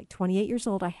was like 28 years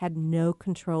old. I had no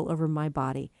control over my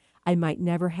body. I might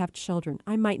never have children.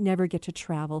 I might never get to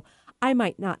travel. I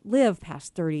might not live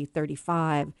past 30,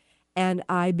 35. And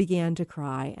I began to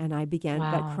cry, and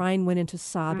that crying went into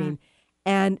sobbing.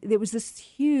 And there was this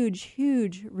huge,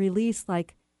 huge release,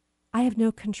 like, I have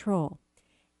no control.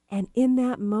 And in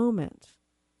that moment,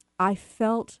 I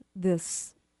felt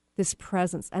this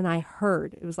presence, and I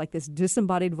heard, it was like this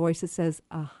disembodied voice that says,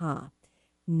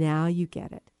 now you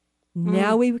get it.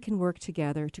 Now we can work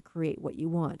together to create what you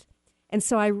want. And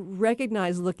so I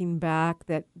recognized, looking back,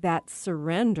 that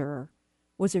surrender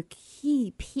was a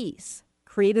key piece,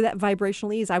 created that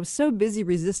vibrational ease. I was so busy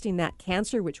resisting that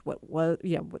cancer, which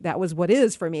that was what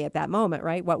is for me at that moment,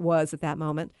 right? What was at that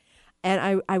moment.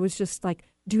 And I was just like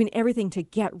doing everything to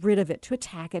get rid of it, to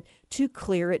attack it, to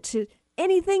clear it, to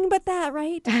anything but that,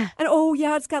 right? And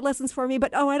it's got lessons for me,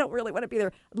 but I don't really want to be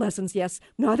there. Lessons, yes.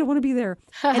 No, I don't want to be there.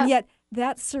 And yet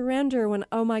that surrender, when,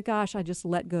 oh my gosh, I just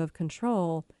let go of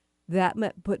control, that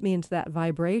put me into that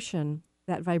vibration,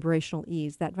 that vibrational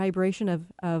ease, that vibration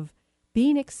of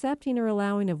being accepting or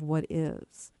allowing of what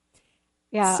is.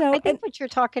 Yeah, so, I think what you're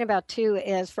talking about too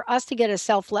is for us to get a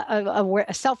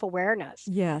self-awareness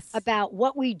about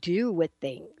what we do with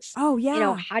things. Oh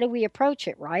yeah, how do we approach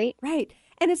it, right? Right,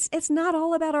 and it's not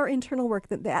all about our internal work.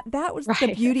 That was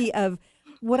the beauty of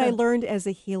what I learned as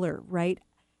a healer. Right,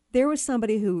 there was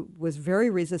somebody who was very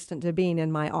resistant to being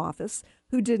in my office,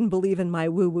 who didn't believe in my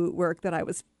woo-woo work that I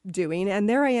was doing, and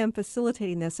there I am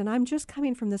facilitating this, and I'm just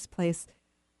coming from this place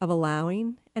of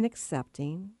allowing and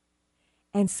accepting.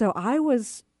 And so I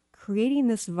was creating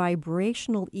this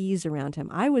vibrational ease around him.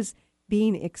 I was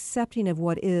being accepting of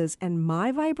what is, and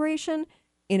my vibration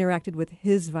interacted with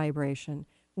his vibration,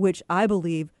 which I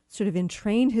believe sort of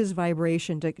entrained his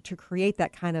vibration to create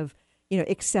that kind of,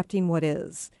 accepting what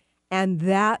is. And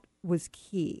that was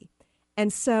key.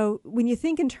 And so when you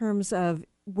think in terms of,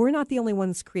 we're not the only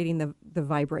ones creating the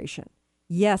vibration.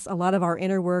 Yes, a lot of our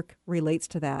inner work relates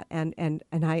to that. And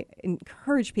I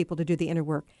encourage people to do the inner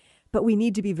work. But we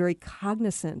need to be very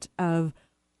cognizant of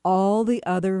all the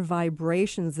other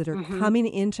vibrations that are coming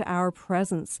into our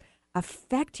presence,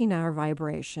 affecting our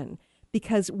vibration,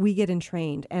 because we get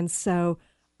entrained. And so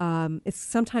it's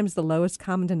sometimes the lowest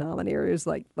common denominator is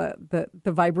like the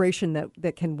vibration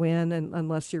that can win, and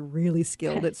unless you're really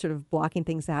skilled at sort of blocking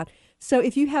things out. So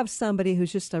if you have somebody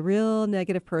who's just a real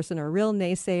negative person or a real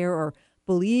naysayer, or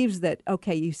believes that,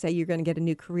 okay, you say you're going to get a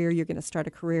new career, you're going to start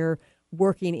a career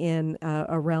working in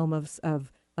a realm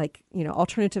of like,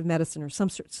 alternative medicine or some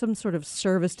sort of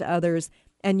service to others,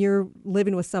 and you're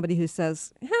living with somebody who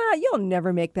says, you'll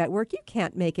never make that work. You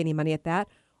can't make any money at that.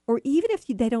 Or even if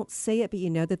they don't say it, but you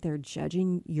know that they're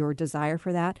judging your desire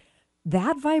for that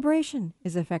vibration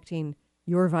is affecting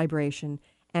your vibration.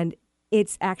 And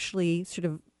it's actually sort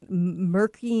of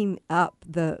murking up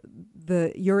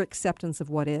your acceptance of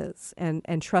what is,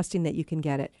 and trusting that you can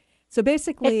get it. So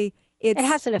basically, it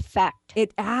has an effect.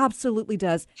 It absolutely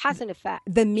does. Has an effect.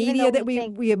 The media that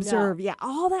we observe,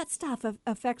 all that stuff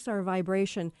affects our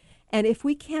vibration. And if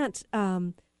we can't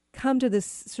come to this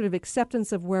sort of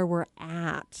acceptance of where we're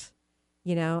at,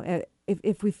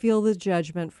 if we feel the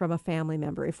judgment from a family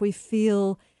member, if we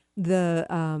feel the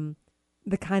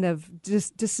kind of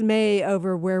dismay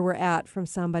over where we're at from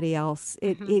somebody else,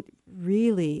 it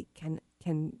really can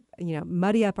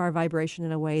muddy up our vibration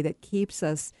in a way that keeps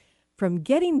us from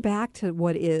getting back to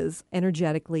what is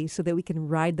energetically, so that we can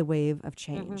ride the wave of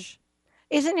change.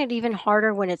 Isn't it even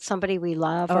harder when it's somebody we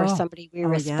love or somebody we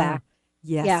respect?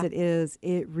 Yeah. Yes, it is.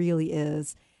 It really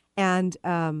is. And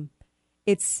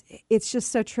it's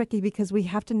just so tricky, because we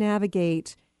have to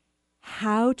navigate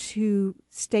how to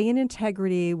stay in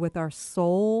integrity with our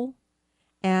soul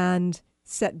and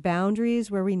set boundaries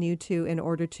where we need to, in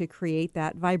order to create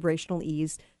that vibrational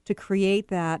ease, to create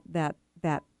that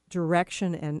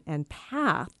direction and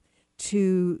path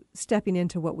to stepping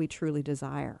into what we truly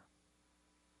desire.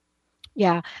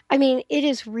 Yeah. I mean, it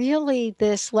is really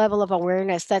this level of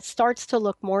awareness that starts to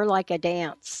look more like a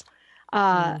dance.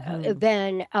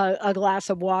 than a glass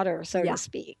of water, so to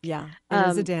speak. Yeah, it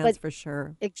is a dance But for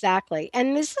sure. exactly.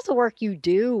 And this is the work you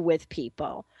do with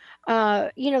people.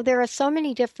 There are so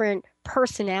many different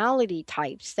personality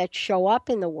types that show up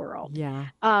in the world. Yeah.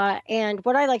 And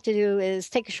what I like to do is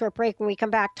take a short break. When we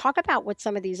come back, talk about what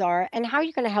some of these are and how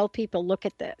you're going to help people look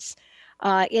at this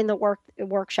in the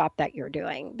workshop that you're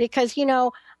doing. Because, I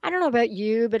don't know about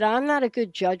you, but I'm not a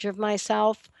good judge of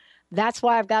myself. That's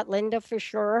why I've got Linda for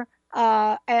sure,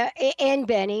 and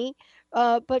Benny.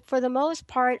 But for the most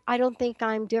part, I don't think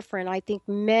I'm different. I think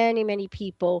many, many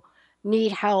people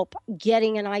need help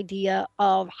getting an idea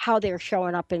of how they're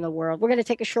showing up in the world. We're going to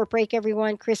take a short break,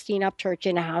 everyone. Christine Upchurch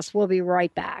in the house. We'll be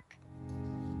right back.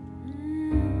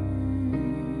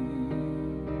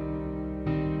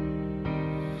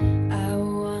 I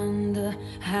wonder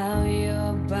how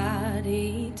your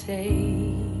body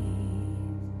tastes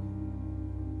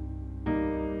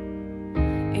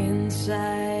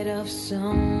inside of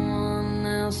someone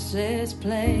else's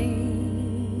place.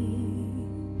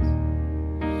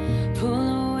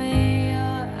 Pull away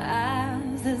your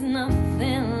eyes, there's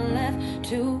nothing left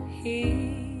to hear.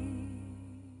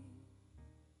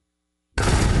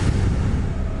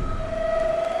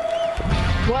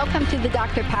 Welcome to the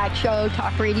Dr. Pat Show,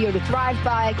 Talk Radio to Thrive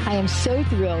By. I am so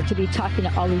thrilled to be talking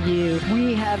to all of you.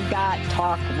 We have got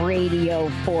talk radio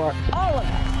for all of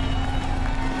us.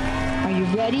 Are you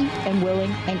ready and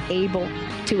willing and able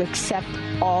to accept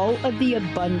all of the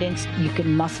abundance you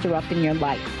can muster up in your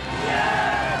life?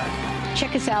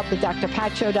 Check us out,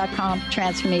 thedrpatshow.com,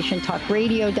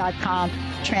 transformationtalkradio.com,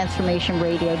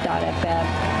 transformationradio.fm.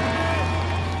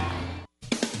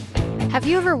 Have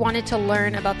you ever wanted to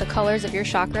learn about the colors of your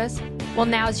chakras? Well,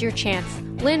 now's your chance.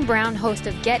 Lynn Brown, host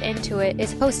of Get Into It,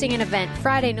 is hosting an event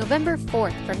Friday, November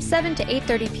 4th from 7 to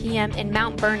 8:30 p.m. in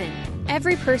Mount Vernon.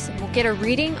 Every person will get a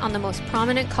reading on the most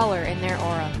prominent color in their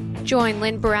aura. Join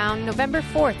Lynn Brown November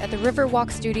 4th at the Riverwalk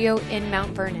Studio in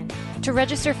Mount Vernon. To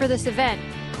register for this event,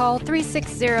 call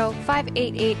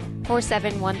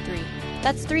 360-588-4713.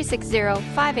 That's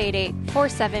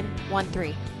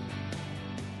 360-588-4713.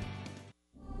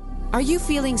 Are you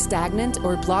feeling stagnant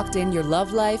or blocked in your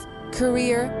love life,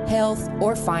 career, health,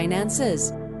 or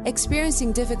finances?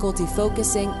 Experiencing difficulty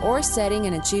focusing or setting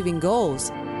and achieving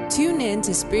goals? Tune in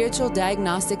to Spiritual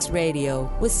Diagnostics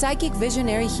Radio with psychic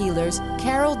visionary healers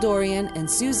Carol Dorian and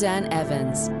Suzanne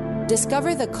Evans.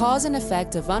 Discover the cause and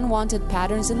effect of unwanted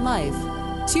patterns in life.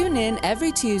 Tune in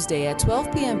every Tuesday at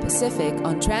 12 p.m. Pacific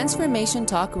on Transformation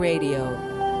Talk Radio.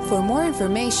 For more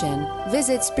information,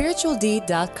 visit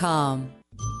spiritualdeed.com.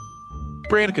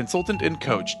 Brand consultant and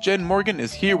coach Jen Morgan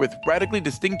is here with Radically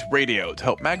Distinct Radio to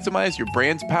help maximize your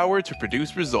brand's power to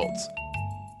produce results.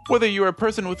 Whether you're a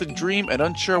person with a dream and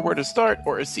unsure where to start,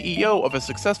 or a CEO of a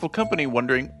successful company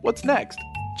wondering what's next,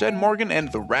 Jen Morgan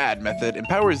and the RAD method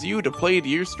empowers you to play to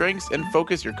your strengths and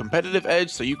focus your competitive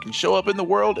edge so you can show up in the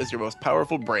world as your most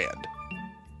powerful brand.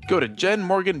 Go to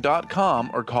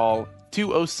jenmorgan.com or call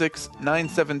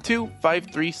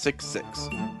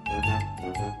 206-972-5366.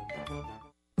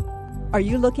 Are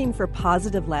you looking for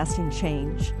positive, lasting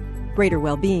change, greater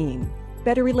well-being,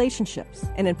 better relationships,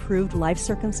 and improved life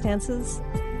circumstances?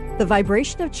 The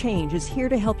vibration of change is here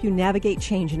to help you navigate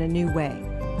change in a new way.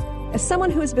 As someone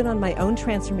who has been on my own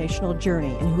transformational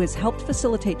journey and who has helped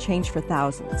facilitate change for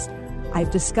thousands,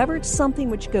 I've discovered something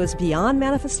which goes beyond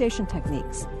manifestation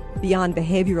techniques, beyond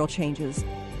behavioral changes,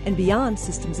 and beyond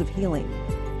systems of healing.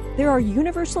 There are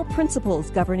universal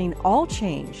principles governing all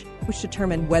change, which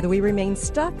determine whether we remain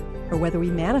stuck or whether we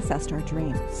manifest our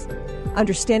dreams.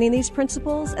 Understanding these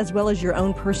principles, as well as your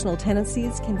own personal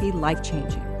tendencies, can be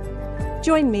life-changing.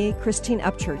 Join me, Christine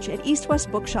Upchurch, at East West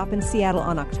Bookshop in Seattle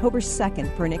on October 2nd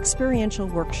for an experiential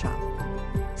workshop.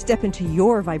 Step into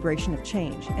your vibration of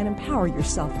change and empower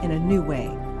yourself in a new way.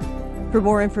 For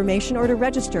more information or to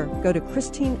register, go to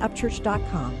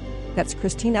ChristineUpchurch.com. That's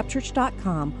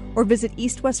ChristineUpchurch.com, or visit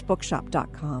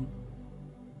EastWestBookshop.com.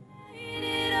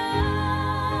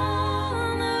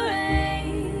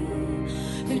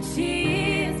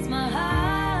 Tears, my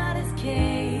heart is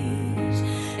caged,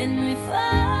 and we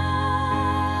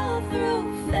fall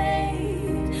through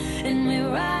fate, and we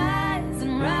rise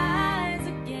and rise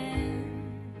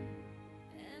again.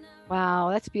 Wow,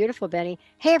 that's beautiful, Benny.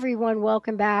 Hey, everyone,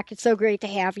 welcome back. It's so great to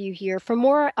have you here. For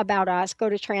more about us, go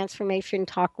to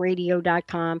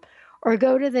transformationtalkradio.com or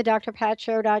go to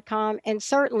thedrpatshow.com. And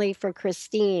certainly for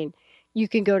Christine, you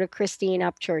can go to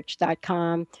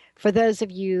christineupchurch.com. For those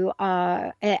of you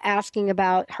asking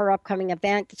about her upcoming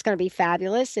event, it's going to be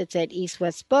fabulous. It's at East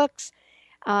West Books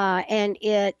And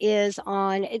it is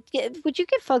on. Would you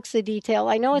give folks the detail?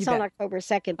 I know it's You on bet. October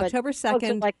 2nd, but October folks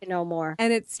 2nd. would like to know more.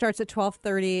 And it starts at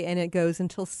 12:30 and it goes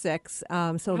until 6.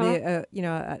 So it'll be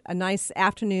a nice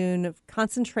afternoon of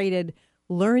concentrated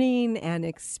learning and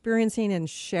experiencing and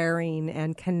sharing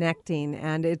and connecting.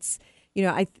 And it's,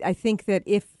 I think that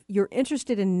if you're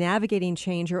interested in navigating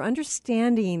change or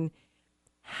understanding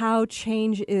how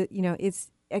change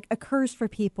occurs for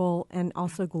people and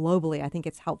also globally, I think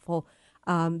it's helpful.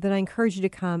 Then I encourage you to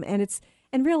come. And it's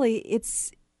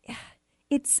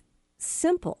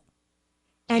simple.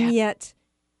 And yet,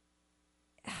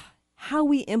 how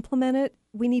we implement it,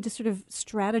 we need to sort of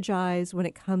strategize when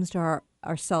it comes to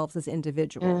ourselves as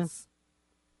individuals.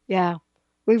 Yeah,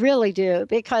 we really do,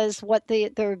 because what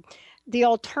the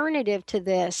alternative to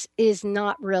this is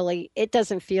not really. It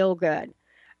doesn't feel good.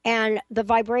 And the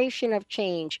vibration of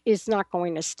change is not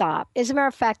going to stop. As a matter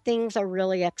of fact, things are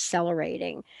really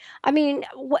accelerating. I mean,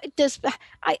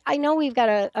 I know we've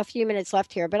got a few minutes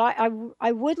left here, but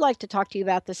I would like to talk to you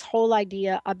about this whole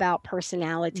idea about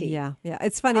personality. Yeah.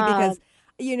 It's funny because,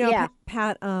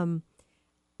 Pat,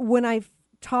 when I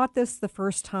taught this the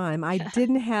first time, I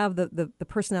didn't have the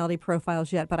personality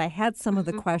profiles yet, but I had some of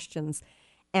the questions.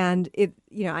 And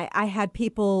I had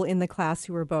people in the class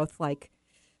who were both like,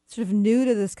 sort of new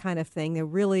to this kind of thing. They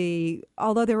really,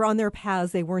 although they were on their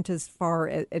paths, they weren't as far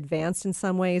advanced in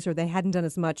some ways, or they hadn't done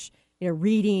as much,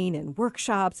 reading and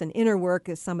workshops and inner work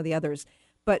as some of the others.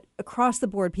 But across the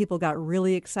board, people got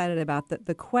really excited about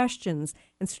the questions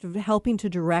and sort of helping to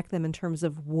direct them in terms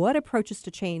of what approaches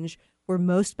to change were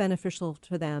most beneficial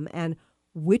to them and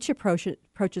which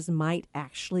approaches might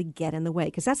actually get in the way.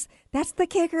 Because that's the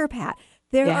kicker, Pat.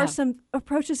 There are some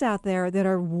approaches out there that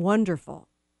are wonderful.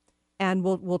 And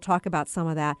we'll talk about some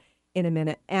of that in a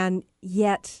minute. And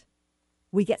yet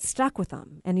we get stuck with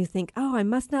them. And you think, oh, I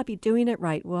must not be doing it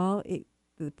right. Well,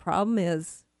 the problem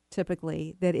is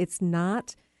typically that it's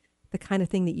not the kind of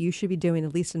thing that you should be doing,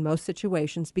 at least in most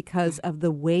situations, because of the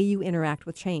way you interact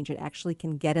with change. It actually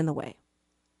can get in the way.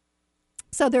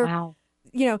 So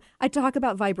I talk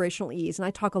about vibrational ease, and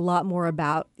I talk a lot more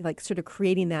about like sort of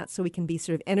creating that so we can be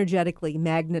sort of energetically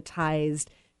magnetized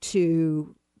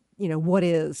to what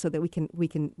is, so that we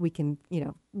can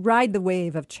ride the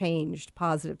wave of change,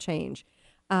 positive change.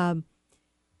 One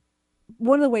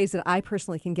of the ways that I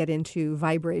personally can get into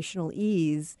vibrational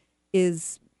ease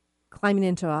is climbing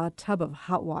into a tub of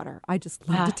hot water. I just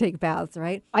love to take baths,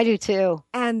 right? I do too.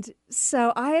 And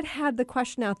so I had the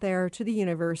question out there to the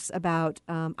universe about,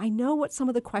 I know what some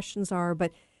of the questions are,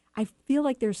 but I feel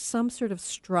like there's some sort of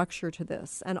structure to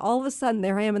this. And all of a sudden,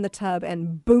 there I am in the tub,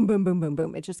 and boom, boom, boom, boom,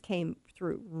 boom. It just came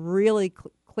through really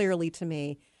clearly to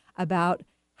me about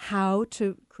how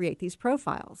to create these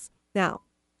profiles. Now,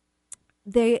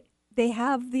 they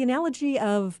have the analogy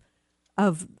of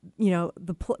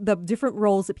the different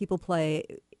roles that people play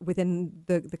within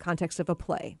the context of a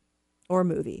play or a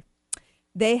movie.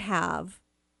 They have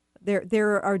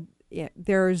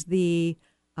there's the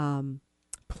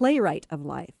playwright of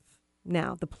life.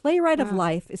 Now, the playwright of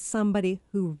life is somebody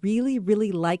who really,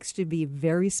 really likes to be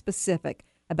very specific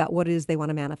about what it is they want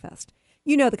to manifest.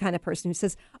 You know, the kind of person who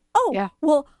says,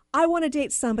 well, I want to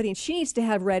date somebody and she needs to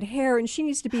have red hair and she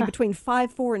needs to be between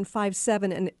 5'4" and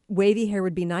 5'7", and wavy hair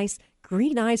would be nice.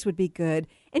 Green eyes would be good.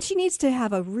 And she needs to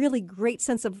have a really great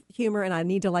sense of humor, and I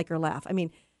need to like her laugh. I mean,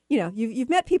 you've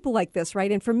met people like this,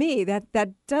 right? And for me,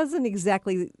 that doesn't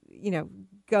exactly,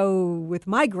 go with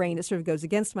my grain. It sort of goes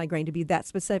against my grain to be that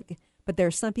specific. But there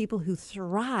are some people who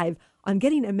thrive on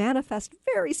getting to manifest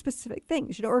very specific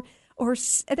things, or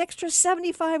an extra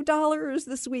 $75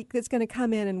 this week that's going to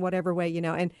come in whatever way,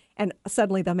 and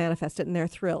suddenly they'll manifest it and they're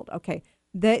thrilled. Okay,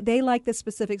 they like the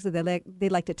specifics, so they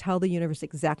like to tell the universe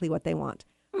exactly what they want.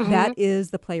 Mm-hmm. That is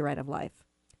the playwright of life.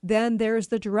 Then there's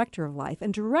the director of life,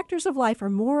 and directors of life are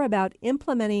more about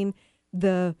implementing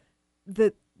the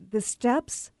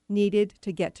steps needed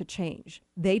to get to change.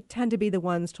 They tend to be the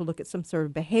ones to look at some sort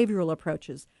of behavioral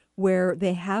approaches where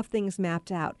they have things mapped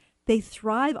out. They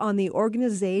thrive on the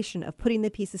organization of putting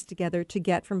the pieces together to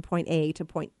get from point A to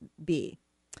point B.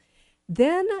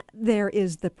 Then there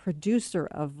is the producer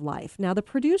of life. Now, the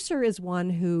producer is one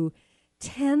who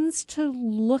tends to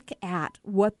look at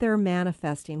what they're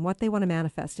manifesting, what they want to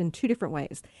manifest in two different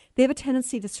ways. They have a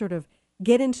tendency to sort of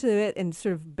get into it and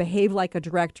sort of behave like a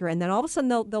director, and then all of a sudden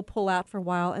they'll pull out for a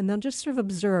while and they'll just sort of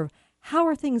observe, how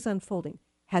are things unfolding?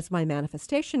 Has my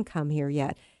manifestation come here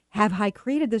yet? Have I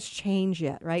created this change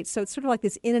yet, right? So it's sort of like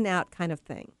this in and out kind of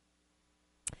thing.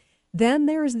 Then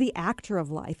there's the actor of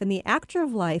life, and the actor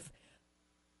of life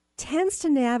tends to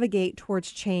navigate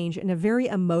towards change in a very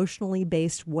emotionally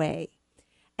based way.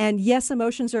 And yes,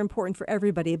 emotions are important for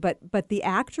everybody, but the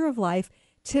actor of life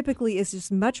typically is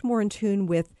just much more in tune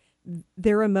with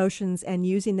their emotions and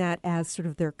using that as sort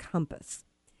of their compass.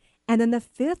 And then the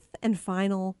fifth and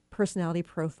final personality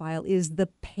profile is the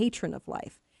patron of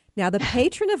life. Now, the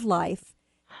patron of life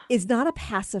is not a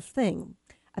passive thing.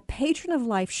 A patron of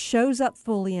life shows up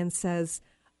fully and says,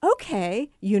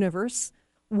 okay, universe,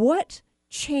 what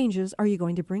changes are you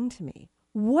going to bring to me?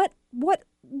 What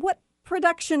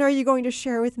production are you going to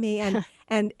share with me?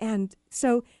 And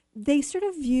so they sort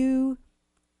of view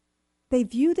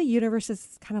the universe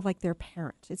as kind of like their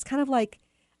parent. It's kind of like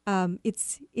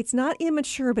it's not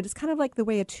immature, but it's kind of like the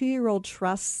way a 2-year-old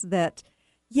trusts that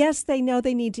yes, they know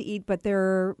they need to eat, but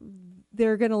they're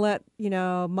going to let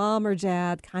mom or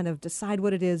dad kind of decide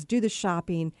what it is, do the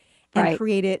shopping, and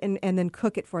create it, and then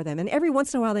cook it for them. And every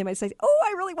once in a while, they might say, "Oh,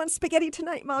 I really want spaghetti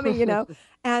tonight, mommy,"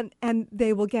 and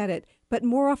they will get it. But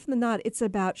more often than not, it's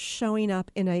about showing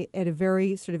up in a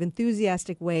very sort of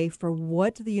enthusiastic way for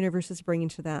what the universe is bringing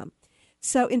to them.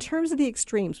 So in terms of the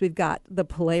extremes, we've got the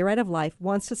playwright of life,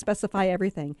 wants to specify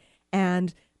everything,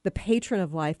 and the patron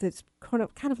of life that's kind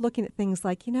of looking at things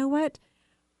like, you know what?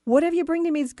 Whatever you bring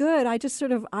to me is good. I just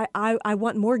sort of, I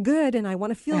want more good, and I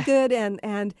want to feel good.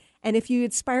 And if you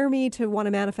inspire me to want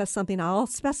to manifest something, I'll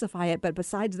specify it. But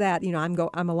besides that,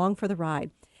 I'm along for the ride.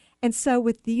 And so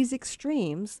with these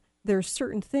extremes, there are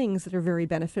certain things that are very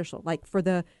beneficial. Like for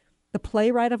the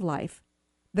playwright of life,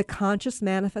 the conscious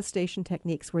manifestation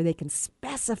techniques where they can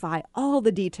specify all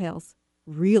the details,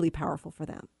 really powerful for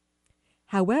them.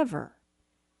 However,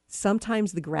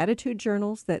 sometimes the gratitude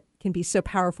journals that can be so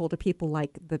powerful to people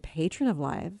like the patron of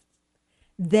life,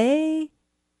 they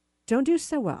don't do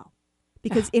so well.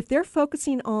 Because if they're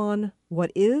focusing on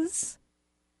what is,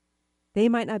 they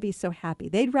might not be so happy.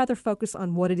 They'd rather focus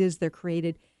on what it is they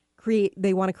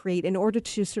want to create in order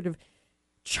to sort of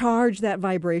charge that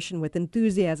vibration with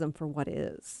enthusiasm for what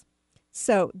is.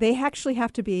 So they actually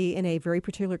have to be in a very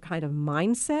particular kind of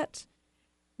mindset.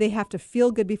 They have to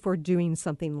feel good before doing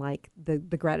something like the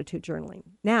gratitude journaling.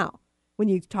 Now, when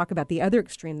you talk about the other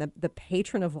extreme, the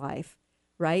patron of life,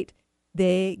 right?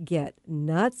 They get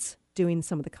nuts doing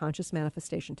some of the conscious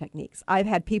manifestation techniques. I've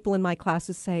had people in my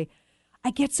classes say, I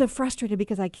get so frustrated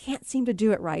because I can't seem to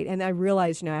do it right. And I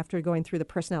realized, after going through the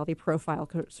personality profile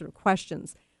sort of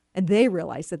questions, and they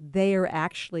realize that they are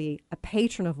actually a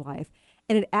patron of life.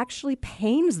 And it actually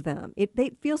pains them.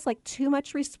 It feels like too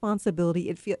much responsibility.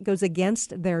 It goes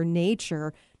against their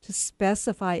nature to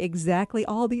specify exactly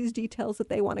all these details that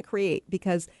they want to create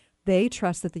because they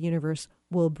trust that the universe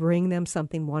will bring them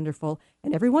something wonderful.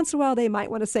 And every once in a while, they might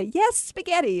want to say, yes,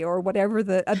 spaghetti, or whatever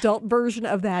the adult version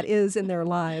of that is in their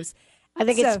lives. I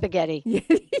think it's spaghetti.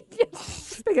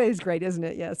 Spaghetti is great, isn't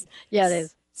it? Yes. Yeah, it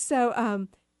is.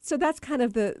 So that's kind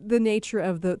of the nature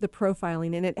of the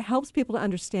profiling, and it helps people to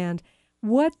understand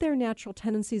what their natural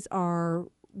tendencies are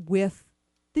with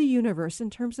the universe in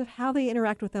terms of how they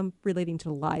interact with them relating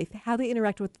to life, how they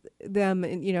interact with them,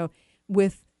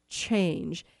 with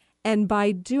change. And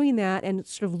by doing that and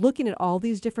sort of looking at all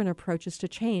these different approaches to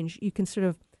change, you can sort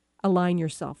of align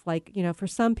yourself. Like, for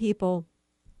some people,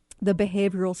 the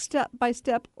behavioral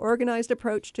step-by-step organized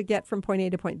approach to get from point A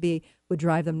to point B would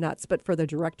drive them nuts. But for the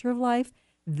director of life,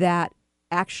 that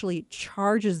actually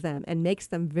charges them and makes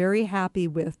them very happy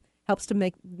helps to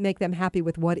make them happy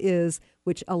with what is,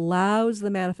 which allows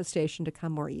the manifestation to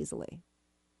come more easily.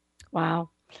 Wow.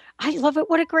 I love it.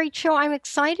 What a great show. I'm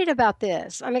excited about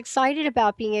this. I'm excited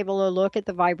about being able to look at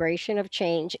the vibration of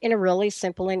change in a really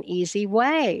simple and easy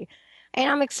way. And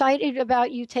I'm excited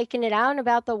about you taking it out and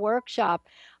about the workshop.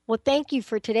 Well, thank you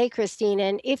for today, Christine.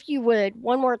 And if you would,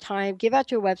 one more time, give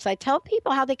out your website. Tell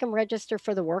people how they can register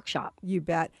for the workshop. You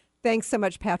bet. Thanks so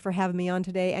much, Pat, for having me on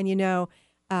today. And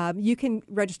you can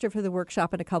register for the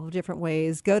workshop in a couple of different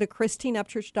ways. Go to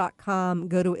ChristineUpchurch.com,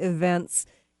 go to events,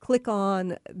 click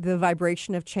on the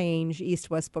Vibration of Change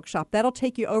East-West Bookshop. That'll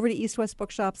take you over to East-West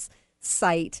Bookshop's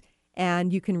site,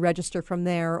 and you can register from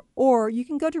there. Or you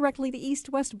can go directly to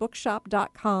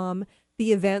eastwestbookshop.com,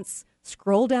 the events,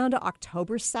 scroll down to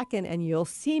October 2nd, and you'll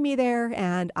see me there,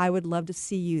 and I would love to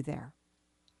see you there.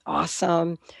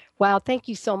 Awesome. Wow. Thank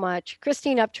you so much.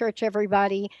 Christine Upchurch,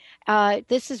 everybody.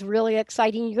 This is really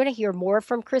exciting. You're going to hear more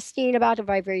from Christine about the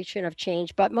vibration of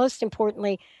change, but most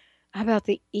importantly, about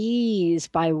the ease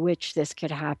by which this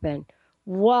could happen.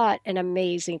 What an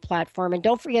amazing platform. And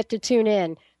don't forget to tune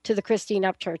in to the Christine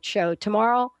Upchurch Show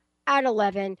tomorrow at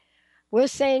 11. We're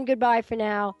saying goodbye for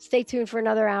now. Stay tuned for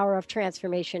another hour of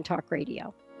Transformation Talk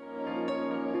Radio.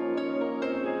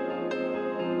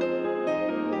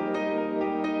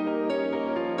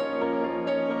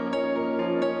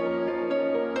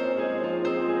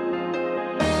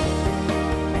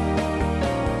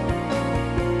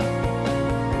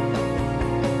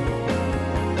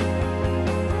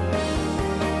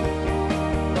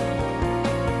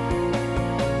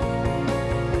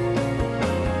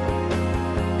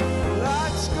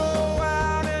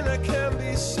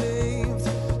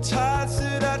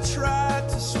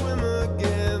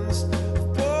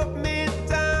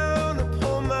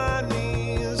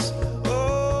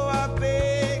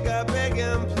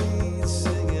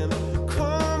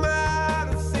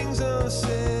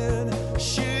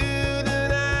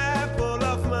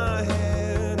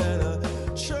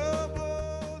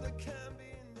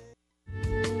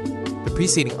 The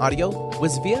preceding audio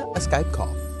was via a Skype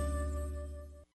call.